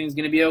and everything's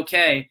going to be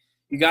okay.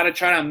 You got to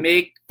try to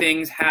make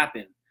things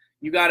happen.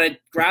 You got to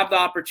grab the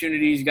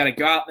opportunities. You got to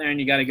go out there and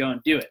you got to go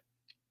and do it.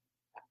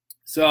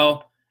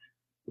 So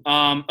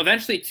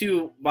eventually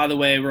too, by the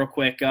way, real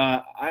quick,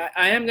 I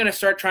am going to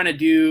start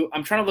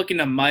I'm trying to look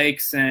into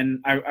mics, and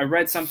I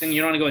read something,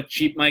 you don't want to go with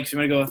cheap mics, you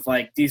want to go with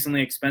like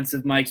decently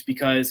expensive mics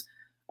because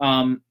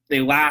they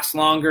last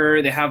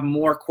longer, they have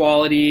more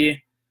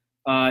quality,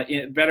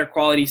 better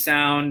quality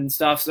sound and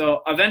stuff.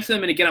 So eventually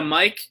I'm going to get a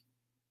mic,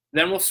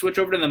 then we'll switch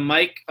over to the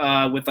mic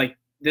with like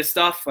this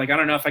stuff. Like, I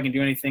don't know if I can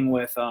do anything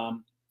with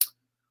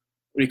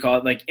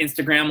like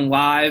Instagram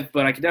Live,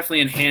 but I could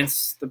definitely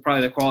enhance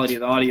probably the quality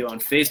of the audio on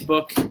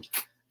Facebook.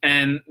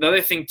 And the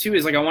other thing too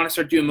is like I want to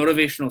start doing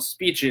motivational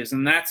speeches,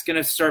 and that's going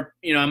to start,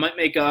 I might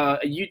make a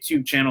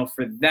YouTube channel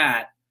for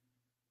that.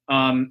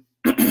 I'm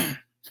working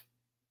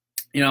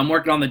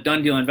on the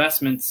Done Deal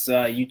Investments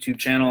YouTube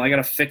channel. I got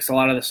to fix a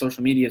lot of the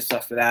social media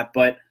stuff for that,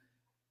 but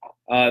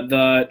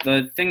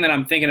the thing that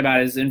I'm thinking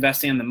about is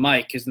investing in the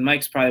mic, because the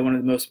mic's probably one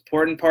of the most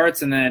important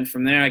parts, and then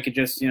from there I could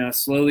just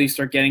slowly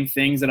start getting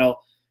things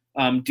that'll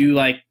do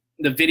like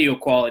the video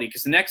quality,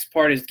 because the next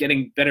part is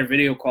getting better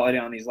video quality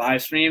on these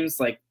live streams,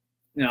 like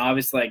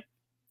obviously like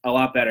a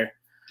lot better.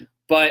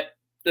 But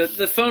the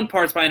phone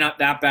part's probably not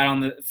that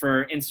bad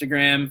for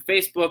Instagram.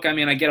 Facebook, I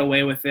mean, I get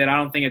away with it. I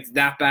don't think it's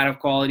that bad of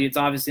quality. It's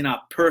obviously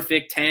not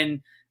perfect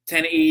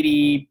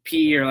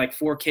 1080p or like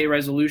 4K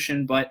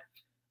resolution, but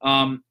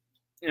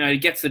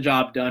it gets the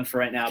job done for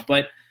right now.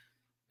 But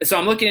so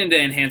I'm looking into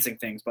enhancing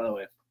things, by the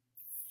way.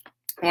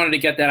 I wanted to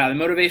get that out.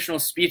 The motivational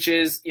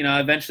speeches,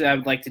 eventually I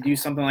would like to do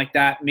something like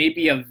that.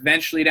 Maybe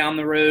eventually down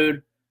the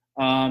road.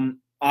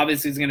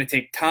 Obviously it's going to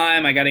take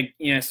time. I got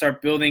to,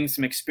 start building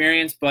some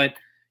experience, but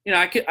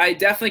I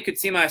definitely could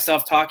see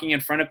myself talking in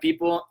front of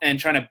people and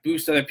trying to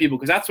boost other people,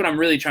 because that's what I'm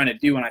really trying to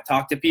do when I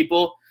talk to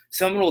people.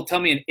 Someone will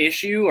tell me an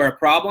issue or a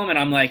problem, and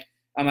I'm like,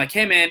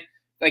 hey man,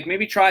 like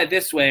maybe try it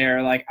this way,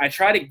 or like I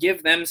try to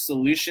give them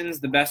solutions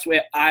the best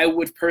way I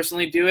would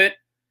personally do it.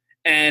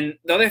 And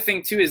the other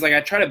thing too is like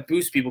I try to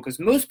boost people, because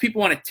most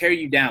people want to tear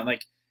you down.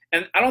 Like,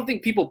 and I don't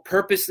think people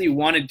purposely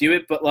want to do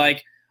it, but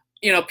like,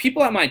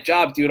 people at my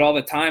job do it all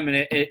the time,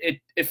 and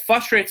it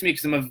frustrates me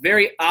because I'm a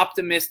very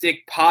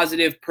optimistic,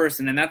 positive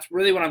person, and that's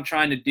really what I'm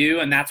trying to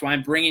do, and that's why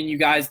I'm bringing you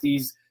guys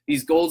these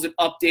goals and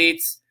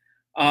updates,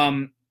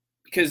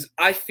 because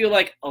I feel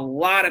like a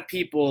lot of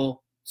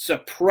people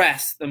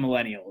suppress the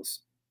millennials,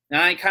 and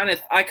I kind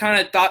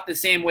of thought the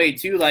same way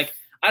too. Like,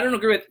 I don't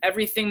agree with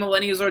everything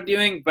millennials are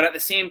doing, but at the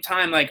same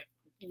time, like,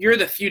 you're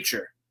the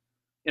future.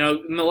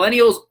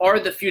 Millennials are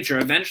the future.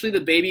 Eventually,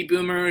 the baby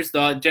boomers,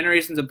 the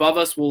generations above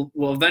us will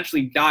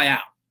eventually die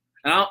out.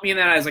 And I don't mean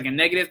that as like a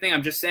negative thing.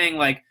 I'm just saying,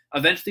 like,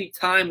 eventually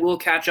time will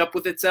catch up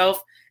with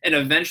itself, and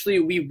eventually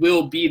we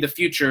will be the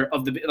future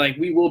of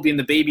we will be in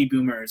the baby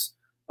boomers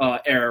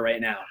era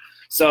right now.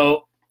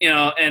 So,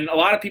 and a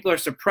lot of people are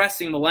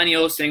suppressing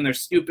millennials, saying they're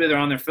stupid, they're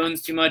on their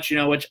phones too much,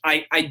 which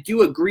I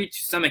do agree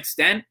to some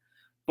extent,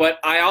 but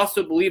I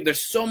also believe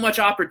there's so much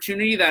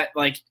opportunity that,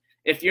 like,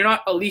 if you're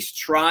not at least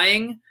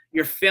trying,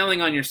 you're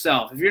failing on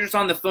yourself. If you're just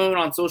on the phone,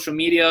 on social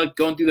media,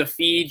 going through the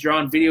feeds, you're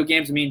on video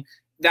games, I mean,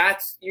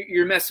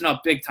 you're messing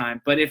up big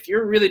time. But if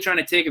you're really trying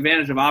to take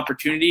advantage of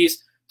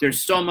opportunities,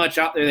 there's so much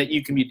out there that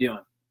you can be doing.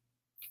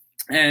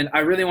 And I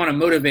really want to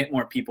motivate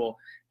more people.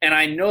 And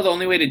I know the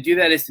only way to do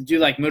that is to do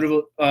like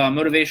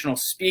motivational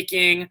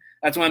speaking.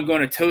 That's why I'm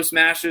going to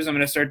Toastmasters. I'm going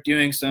to start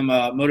doing some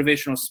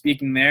motivational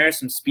speaking there,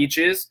 some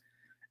speeches,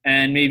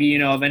 and maybe,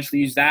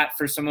 eventually use that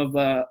for some of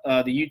the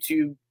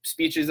YouTube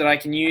speeches that I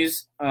can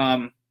use.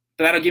 But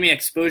that'll give me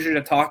exposure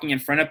to talking in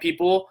front of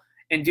people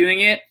and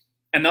doing it.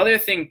 Another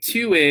thing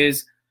too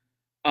is,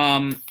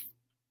 it'll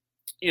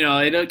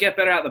get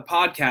better at the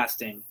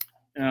podcasting.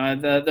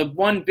 The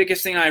one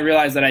biggest thing I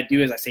realize that I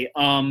do is I say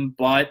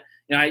but.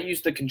 I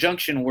use the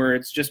conjunction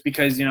words just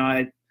because,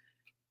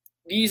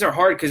 these are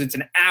hard because it's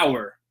an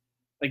hour.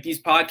 Like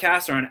these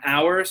podcasts are an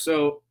hour.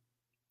 So,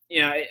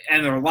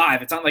 and they're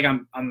live. It's not like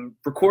I'm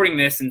recording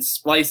this and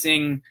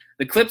splicing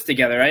the clips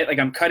together, right? Like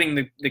I'm cutting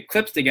the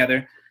clips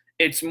together.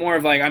 It's more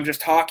of like I'm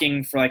just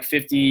talking for like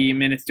 50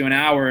 minutes to an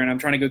hour and I'm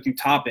trying to go through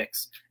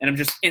topics and I'm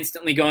just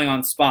instantly going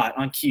on spot,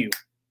 on cue,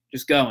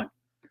 just going.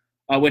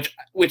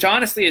 Which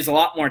honestly is a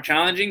lot more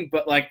challenging,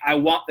 but like I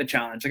want the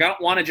challenge. Like I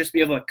don't want to just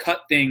be able to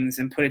cut things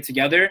and put it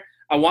together.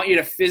 I want you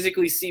to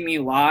physically see me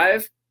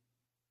live.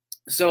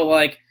 So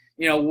like,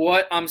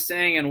 what I'm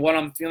saying and what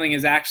I'm feeling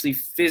is actually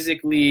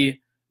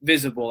physically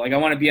visible. Like I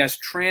want to be as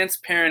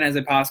transparent as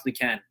I possibly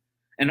can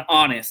and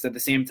honest at the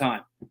same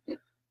time.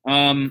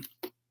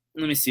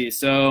 Let me see.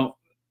 So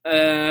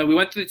we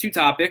went through the 2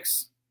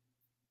 topics.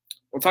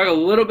 We'll talk a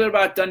little bit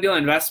about Done Deal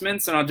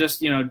Investments, and I'll just,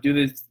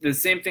 do the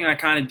same thing I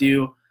kind of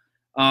do.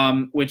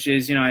 Which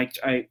is,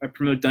 I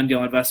promote Done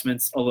Deal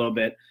Investments a little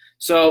bit.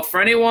 So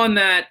for anyone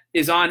that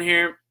is on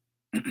here,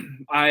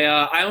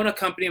 I own a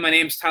company. My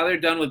name's Tyler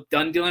Dunn with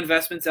Done Deal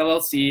Investments,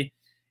 LLC.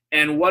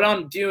 And what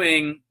I'm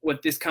doing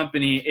with this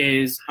company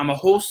is I'm a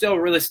wholesale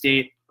real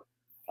estate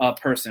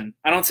person.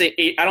 I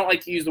don't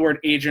like to use the word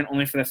agent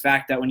only for the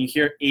fact that when you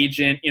hear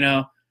agent,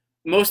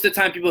 most of the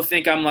time people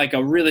think I'm like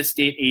a real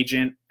estate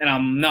agent, and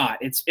I'm not.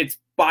 It's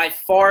by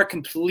far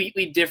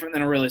completely different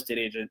than a real estate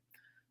agent.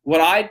 What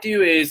I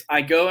do is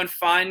I go and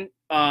find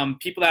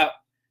people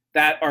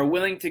that are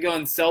willing to go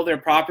and sell their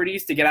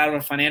properties to get out of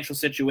a financial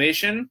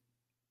situation.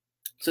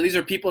 So these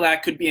are people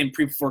that could be in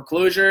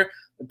pre-foreclosure.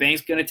 The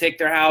bank's going to take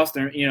their house.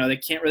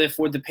 They can't really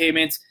afford the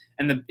payments,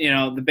 and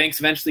the bank's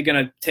eventually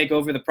going to take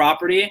over the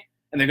property,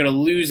 and they're going to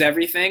lose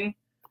everything.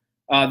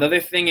 The other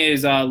thing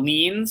is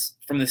liens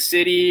from the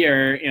city,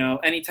 or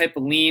any type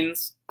of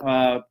liens.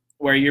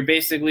 Where you're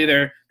basically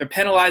they're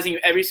penalizing you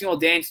every single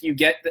day until you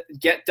get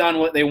done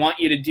what they want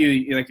you to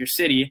do, like your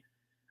city,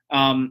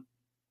 and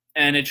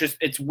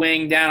it's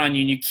weighing down on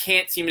you and you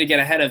can't seem to get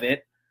ahead of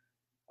it.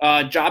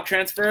 Job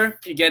transfer,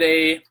 you get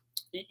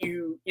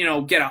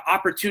get an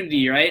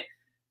opportunity, right?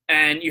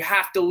 And you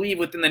have to leave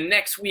within the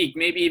next week,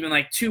 maybe even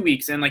like 2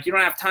 weeks, and like you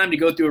don't have time to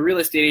go through a real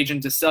estate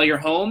agent to sell your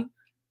home.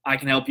 I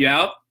can help you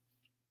out.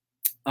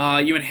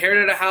 You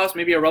inherited a house,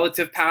 maybe a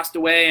relative passed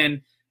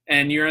away,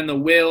 and you're in the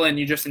will and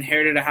you just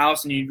inherited a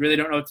house and you really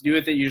don't know what to do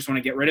with it. You just want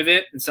to get rid of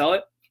it and sell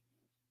it.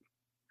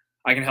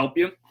 I can help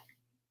you.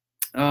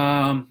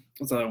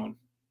 What's the other one?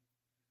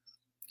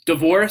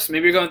 Divorce.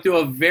 Maybe you're going through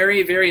a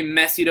very, very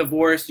messy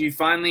divorce. You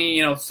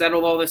finally,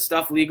 settled all this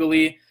stuff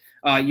legally.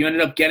 You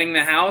ended up getting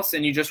the house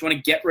and you just want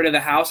to get rid of the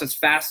house as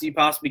fast as you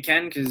possibly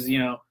can because,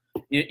 you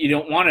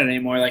don't want it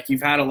anymore. Like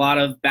you've had a lot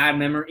of bad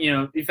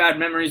you've had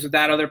memories with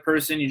that other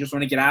person. You just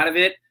want to get out of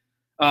it.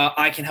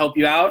 I can help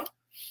you out.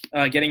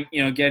 Getting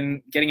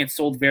it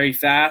sold very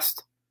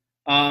fast.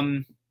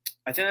 I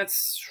think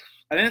that's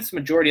the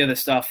majority of the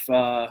stuff.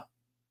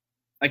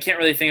 I can't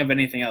really think of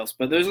anything else,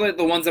 but those are like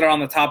the ones that are on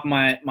the top of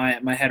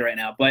my head right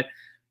now. But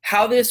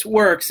how this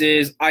works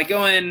is I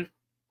go in,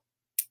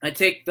 I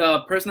take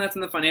the person that's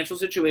in the financial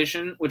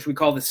situation, which we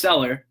call the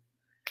seller,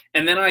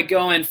 and then I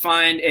go and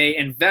find a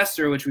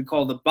investor, which we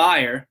call the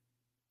buyer.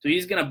 So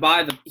he's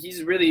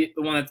really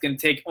the one that's going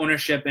to take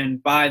ownership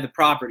and buy the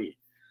property.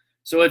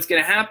 So what's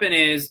going to happen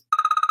is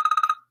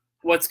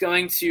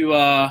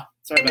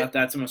sorry about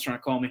that, someone's trying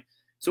to call me.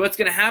 So what's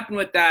going to happen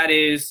with that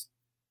is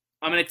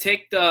I'm going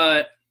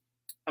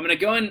to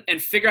go in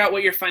and figure out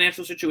what your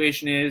financial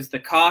situation is, the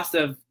cost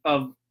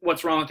of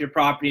what's wrong with your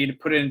property to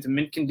put it into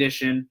mint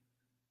condition.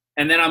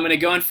 And then I'm going to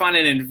go and find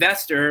an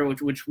investor,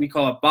 which we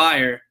call a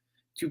buyer,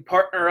 to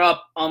partner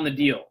up on the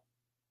deal.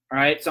 All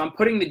right. So I'm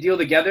putting the deal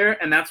together.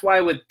 And that's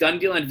why with Done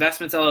Deal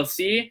Investments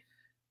LLC,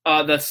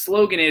 the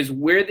slogan is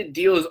where the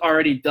deal is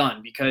already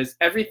done, because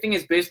everything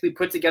is basically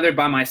put together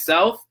by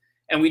myself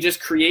and we just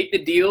create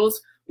the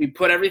deals. We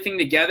put everything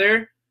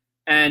together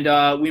and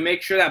we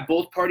make sure that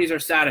both parties are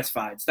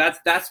satisfied. So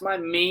that's my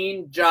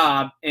main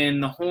job in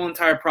the whole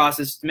entire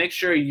process, to make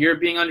sure you're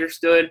being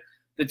understood.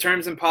 The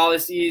terms and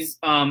policies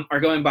are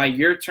going by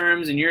your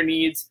terms and your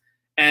needs,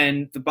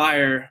 and the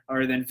buyer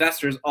or the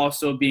investors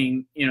also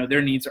being,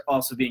 their needs are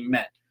also being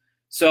met.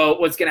 So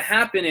what's going to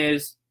happen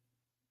is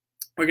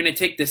we're going to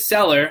take the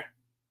seller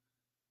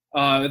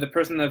the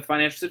person in the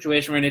financial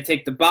situation. We're going to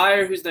take the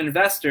buyer, who's the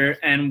investor,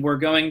 and we're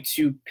going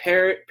to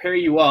pair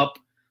you up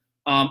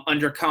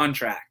under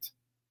contract.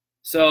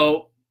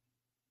 So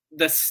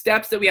the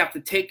steps that we have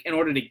to take in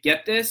order to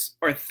get this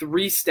are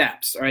 3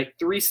 steps, all right?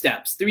 3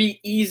 steps, 3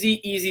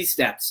 easy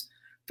steps.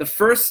 The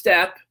first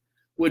step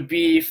would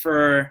be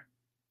for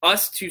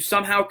us to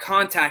somehow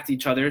contact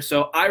each other.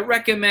 So I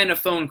recommend a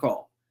phone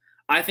call.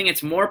 I think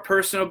it's more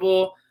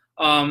personable.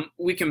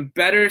 We can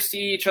better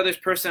see each other's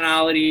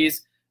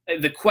personalities.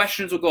 The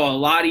questions will go a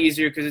lot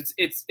easier because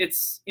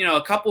it's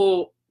a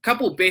couple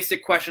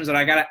basic questions that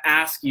I got to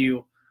ask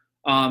you.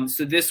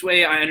 So this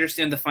way I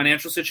understand the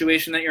financial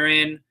situation that you're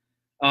in,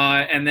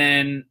 and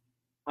then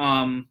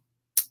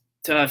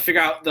to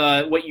figure out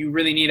what you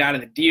really need out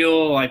of the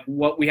deal, like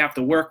what we have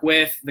to work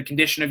with, the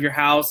condition of your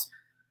house.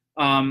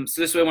 So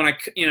this way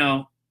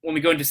when we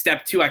go into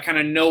step 2, I kind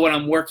of know what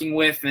I'm working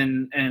with,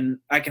 and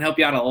I can help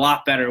you out a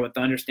lot better with the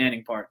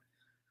understanding part.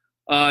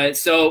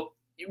 So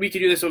we could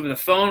do this over the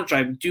phone, which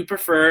I do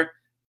prefer,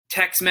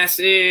 text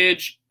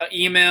message,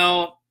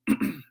 email,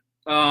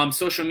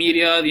 social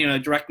media,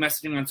 direct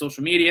messaging on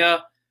social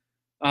media.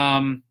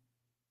 And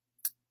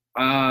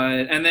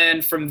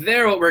then from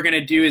there, what we're going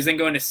to do is then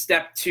go into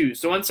step 2.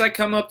 So once I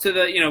come up to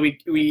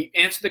we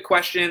answer the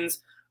questions,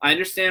 I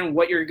understand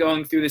what you're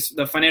going through,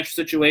 the financial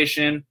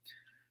situation.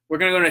 We're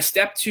going to go into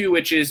step 2,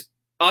 which is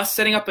us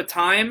setting up a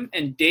time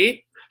and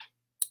date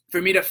for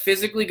me to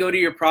physically go to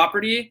your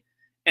property.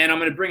 And I'm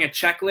going to bring a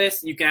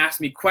checklist. You can ask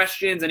me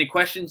questions. Any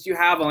questions you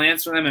have, I'll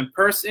answer them in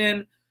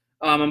person.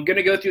 I'm going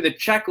to go through the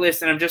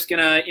checklist, and I'm just going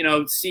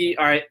to, see,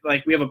 all right,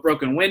 like we have a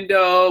broken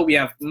window. We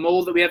have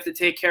mold that we have to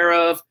take care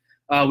of.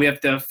 We have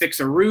to fix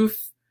a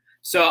roof.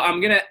 So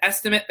I'm going to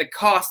estimate the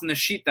cost in the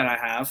sheet that I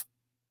have.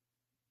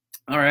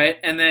 All right.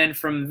 And then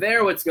from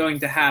there, what's going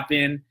to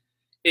happen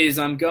is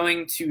I'm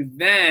going to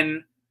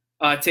then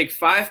take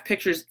 5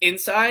 pictures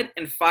inside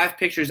and 5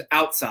 pictures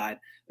outside.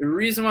 The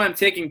reason why I'm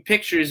taking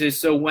pictures is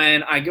so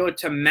when I go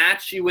to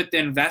match you with the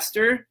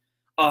investor,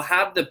 I'll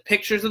have the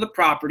pictures of the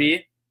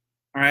property,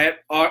 all right?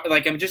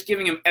 Like I'm just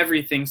giving him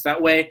everything, so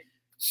that way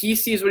he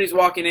sees what he's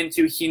walking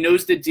into. He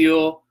knows the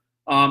deal.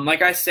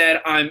 Like I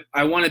said,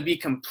 I want to be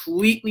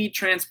completely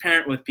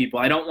transparent with people.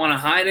 I don't want to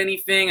hide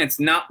anything.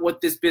 It's not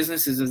what this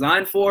business is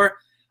designed for.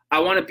 I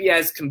want to be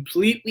as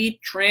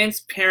completely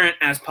transparent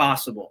as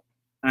possible,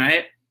 all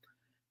right?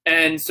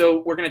 And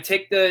so we're going to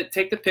take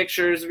the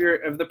pictures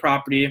of the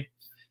property.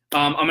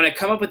 I'm going to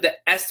come up with the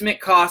estimate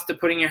cost of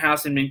putting your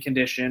house in mint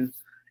condition,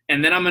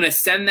 and then I'm going to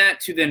send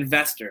that to the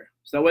investor.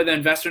 So that way the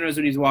investor knows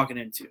what he's walking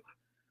into.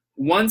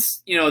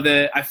 Once,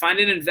 I find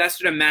an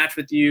investor to match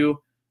with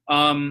you,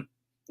 then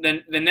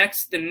the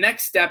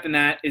next step in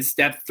that is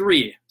step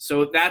 3.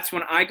 So that's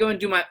when I go and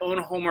do my own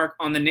homework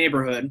on the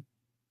neighborhood,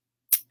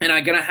 and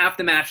I'm going to have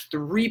to match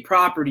 3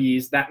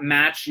 properties that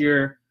match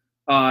your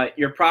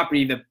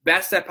property the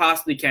best I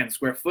possibly can.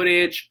 Square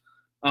footage,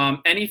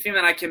 anything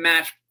that I can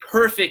match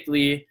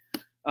perfectly.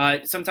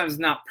 Sometimes it's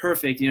not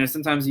perfect,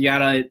 sometimes you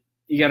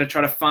gotta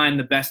try to find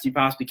the best you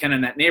possibly can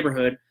in that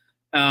neighborhood.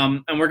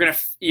 And we're gonna,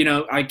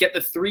 I get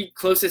the 3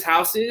 closest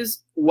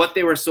houses, what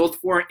they were sold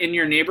for in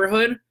your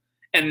neighborhood,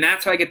 and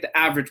that's how I get the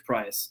average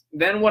price.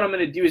 Then what I'm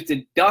gonna do is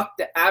deduct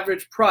the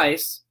average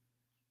price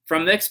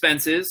from the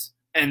expenses,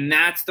 and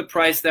that's the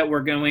price that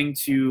we're going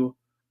to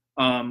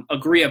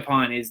agree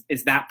upon is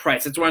that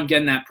price. That's where I'm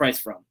getting that price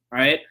from, all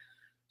right?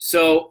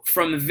 So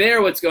from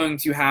there, what's going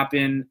to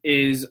happen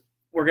is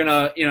we're going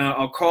to,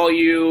 I'll call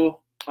you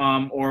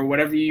or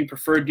whatever you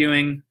prefer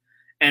doing,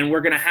 and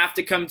we're going to have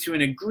to come to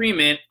an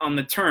agreement on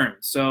the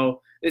terms.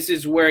 So this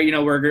is where,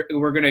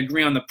 we're going to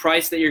agree on the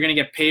price that you're going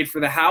to get paid for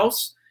the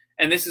house.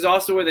 And this is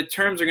also where the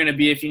terms are going to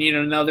be if you need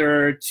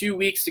another 2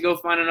 weeks to go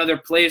find another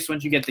place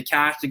once you get the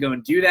cash to go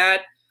and do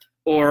that,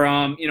 or,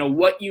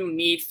 what you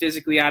need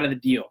physically out of the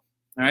deal,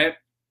 all right?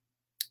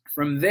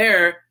 From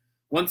there,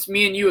 once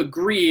me and you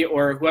agree,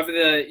 or whoever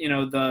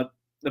the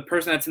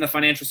person that's in the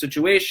financial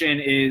situation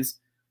is,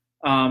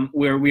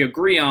 where we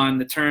agree on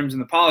the terms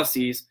and the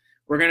policies,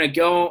 we're going to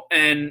go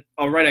and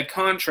I'll write a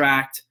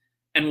contract,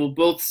 and we'll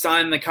both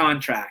sign the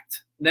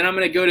contract. Then I'm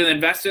going to go to the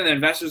investor, and the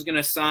investor is going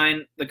to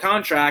sign the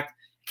contract,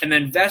 and the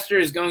investor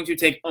is going to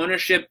take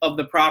ownership of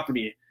the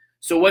property.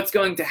 So what's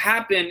going to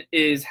happen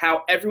is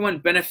how everyone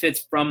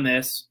benefits from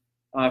this,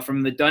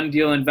 from the Done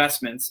Deal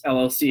Investments,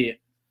 LLC,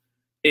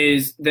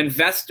 is the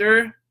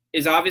investor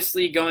is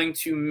obviously going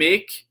to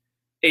make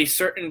a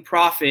certain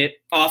profit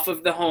off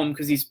of the home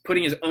because he's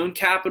putting his own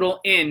capital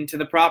into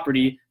the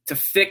property to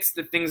fix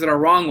the things that are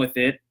wrong with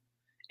it.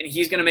 And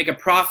he's going to make a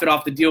profit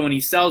off the deal when he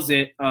sells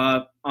it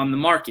on the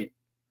market.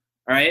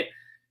 All right.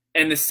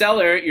 And the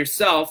seller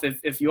yourself,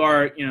 if you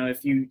are,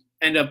 if you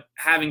end up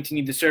having to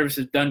need the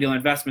services of Done Deal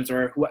Investments,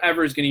 or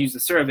whoever is going to use the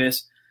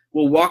service,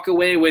 will walk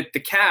away with the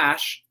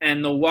cash,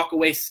 and they'll walk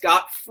away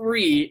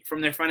scot-free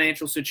from their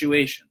financial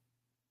situation.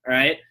 All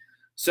right.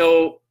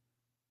 So,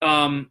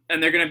 and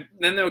they're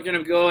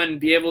gonna go and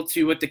be able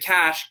to, with the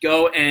cash,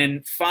 go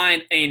and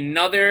find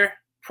another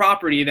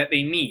property that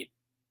they need.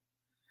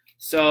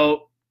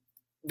 So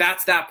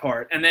that's that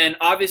part. And then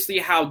obviously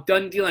how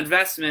Done Deal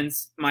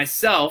Investments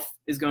myself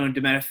is going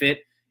to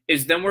benefit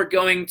is then we're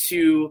going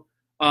to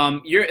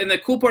and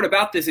the cool part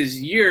about this is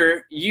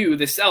you,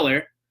 the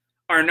seller,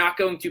 are not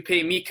going to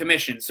pay me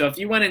commission. So if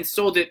you went and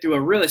sold it through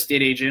a real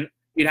estate agent,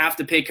 you'd have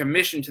to pay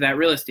commission to that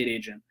real estate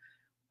agent.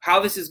 How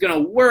this is going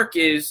to work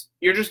is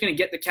you're just going to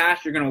get the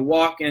cash, you're going to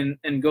walk and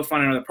go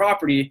find another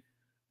property.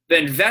 The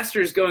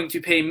investor is going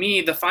to pay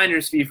me the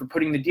finder's fee for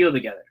putting the deal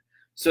together.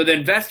 So the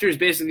investor is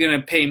basically going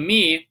to pay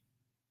me,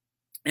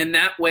 and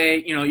that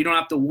way, you don't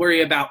have to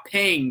worry about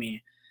paying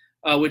me,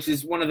 which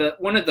is one of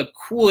the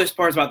coolest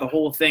parts about the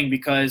whole thing,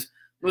 because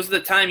most of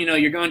the time,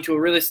 you're going to a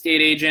real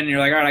estate agent and you're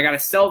like, all right, I got to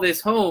sell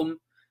this home,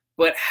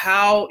 but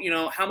how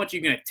much are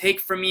you going to take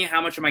from me?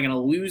 How much am I going to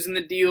lose in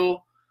the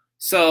deal?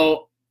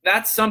 So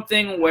that's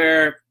something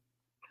where,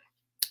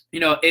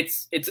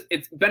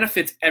 it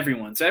benefits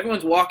everyone. So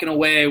everyone's walking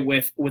away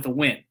with a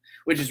win,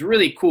 which is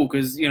really cool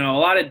because, a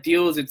lot of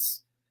deals,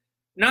 it's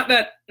not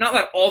that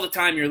all the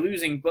time you're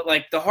losing, but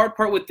like the hard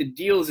part with the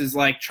deals is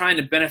like trying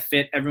to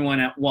benefit everyone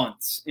at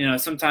once.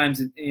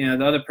 Sometimes, the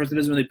other person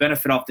doesn't really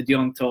benefit off the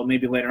deal until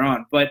maybe later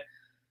on. But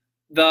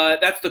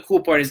that's the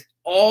cool part is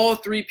all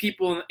three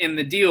people in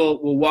the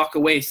deal will walk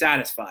away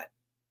satisfied.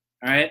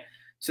 All right.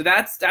 So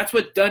that's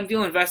what Done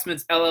Deal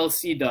Investments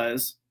LLC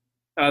does.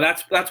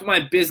 That's what my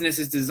business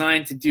is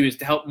designed to do, is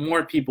to help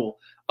more people.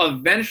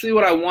 Eventually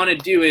what I want to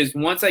do is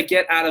once I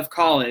get out of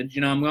college,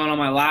 I'm going on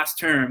my last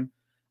term,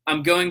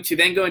 I'm going to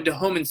then go into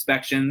home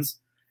inspections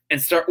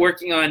and start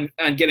working on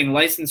getting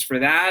licensed for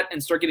that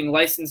and start getting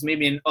licensed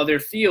maybe in other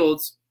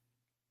fields.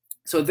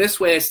 So this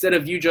way, instead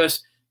of you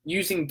just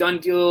using Done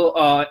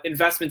Deal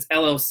Investments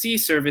LLC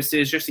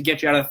services just to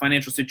get you out of the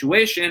financial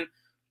situation,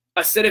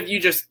 instead of you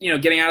just,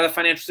 getting out of the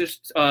financial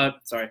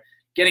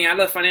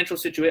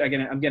situation,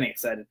 again, I'm getting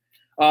excited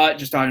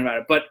just talking about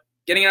it, but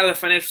getting out of the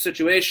financial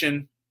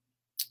situation,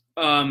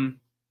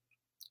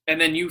 and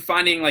then you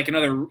finding like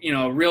another,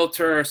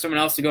 realtor or someone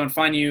else to go and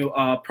find you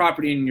a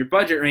property in your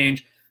budget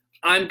range,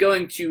 I'm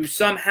going to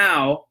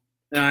somehow,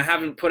 I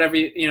haven't put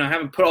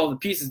all the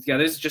pieces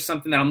together. This is just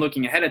something that I'm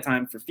looking ahead of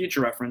time for future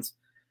reference.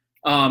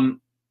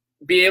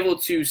 Be able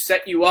to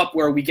set you up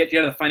where we get you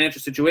out of the financial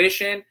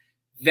situation,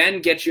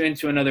 then get you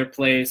into another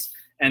place,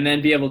 and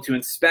then be able to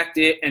inspect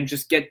it and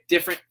just get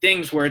different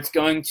things where it's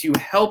going to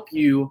help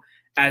you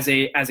as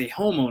a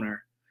homeowner.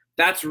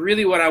 That's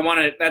really what I want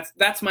to,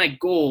 that's my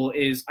goal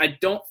is I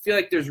don't feel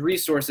like there's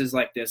resources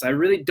like this. I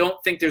really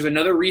don't think there's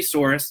another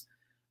resource.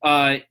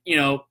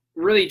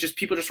 Really just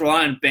people just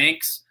rely on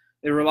banks.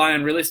 They rely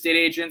on real estate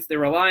agents. They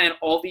rely on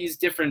all these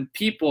different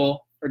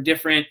people or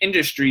different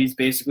industries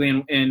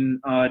basically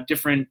in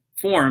different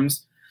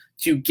forms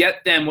to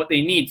get them what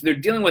they need. So they're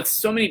dealing with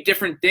so many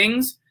different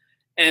things.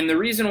 And the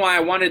reason why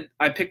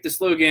I picked the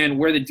slogan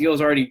 "Where the Deal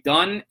is Already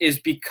Done" is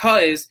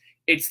because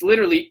it's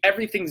literally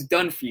everything's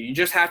done for you. You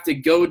just have to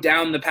go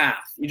down the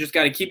path. You just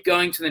got to keep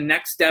going to the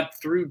next step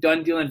through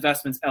Done Deal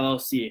Investments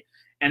LLC.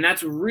 And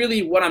that's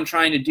really what I'm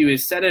trying to do,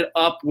 is set it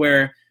up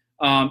where,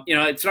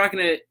 it's not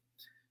going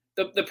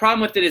to, the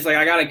problem with it is like,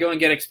 I got to go and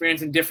get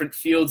experience in different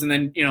fields and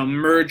then,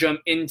 merge them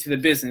into the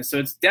business. So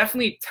it's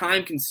definitely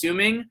time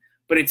consuming,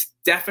 but it's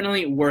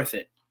definitely worth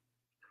it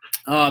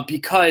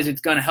because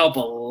it's going to help a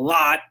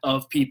lot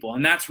of people.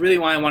 And that's really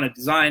why I want to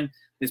design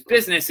this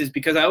business, is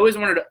because I always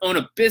wanted to own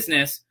a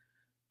business.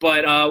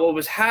 But what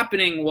was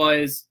happening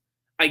was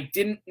I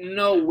didn't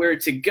know where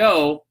to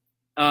go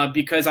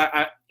because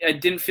I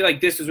didn't feel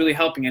like this was really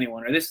helping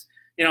anyone. Or this,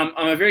 I'm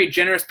a very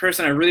generous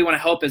person. I really want to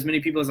help as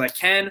many people as I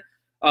can.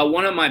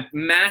 One of my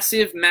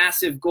massive,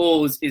 massive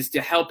goals is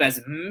to help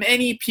as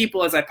many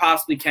people as I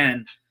possibly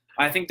can.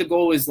 I think the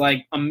goal is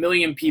like 1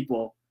 million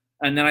people.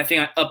 And then I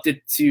think I upped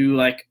it to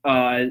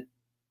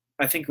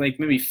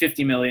maybe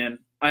 50 million.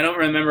 I don't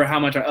remember how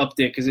much I upped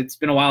it because it's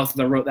been a while since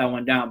I wrote that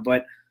one down.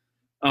 But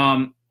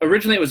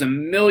originally it was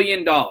 $1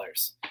 million.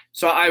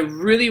 So I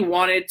really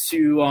wanted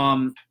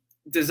to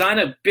design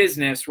a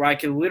business where I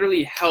could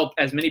literally help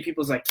as many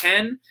people as I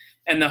can.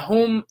 And the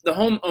home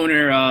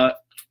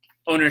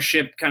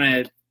ownership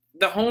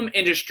the home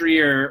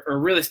industry or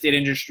real estate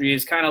industry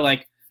is kind of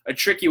like a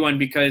tricky one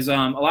because a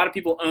lot of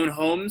people own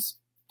homes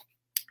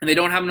and they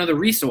don't have another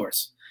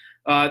resource.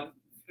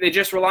 They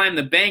just rely on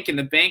the bank, and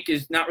the bank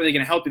is not really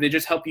going to help you. They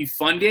just help you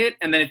fund it.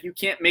 And then if you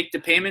can't make the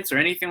payments or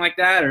anything like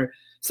that, or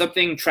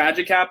something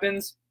tragic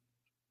happens,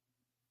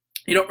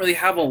 you don't really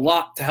have a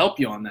lot to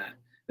help you on that.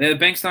 The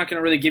bank's not going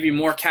to really give you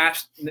more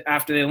cash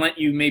after they lent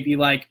you maybe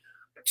like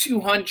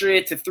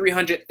 $200,000 to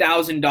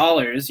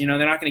 $300,000. They're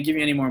not going to give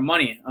you any more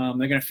money.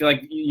 They're going to feel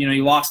like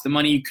you lost the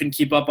money, you couldn't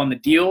keep up on the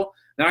deal.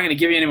 They're not going to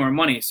give you any more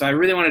money. So I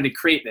really wanted to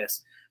create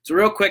this. So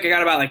real quick, I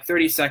got about like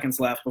 30 seconds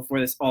left before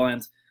this all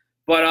ends.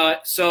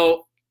 But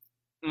so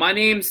my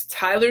name's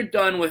Tyler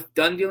Dunn with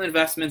Done Deal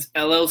Investments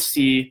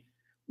LLC,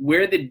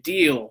 where the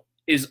deal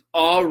is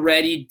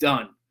already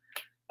done.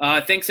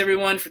 Thanks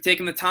everyone for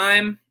taking the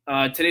time.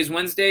 Today's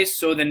Wednesday,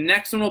 so the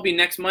next one will be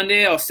next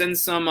Monday. I'll send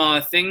some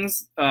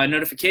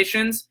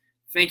notifications.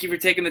 Thank you for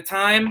taking the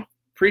time.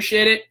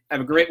 Appreciate it.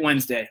 Have a great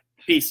Wednesday.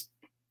 Peace.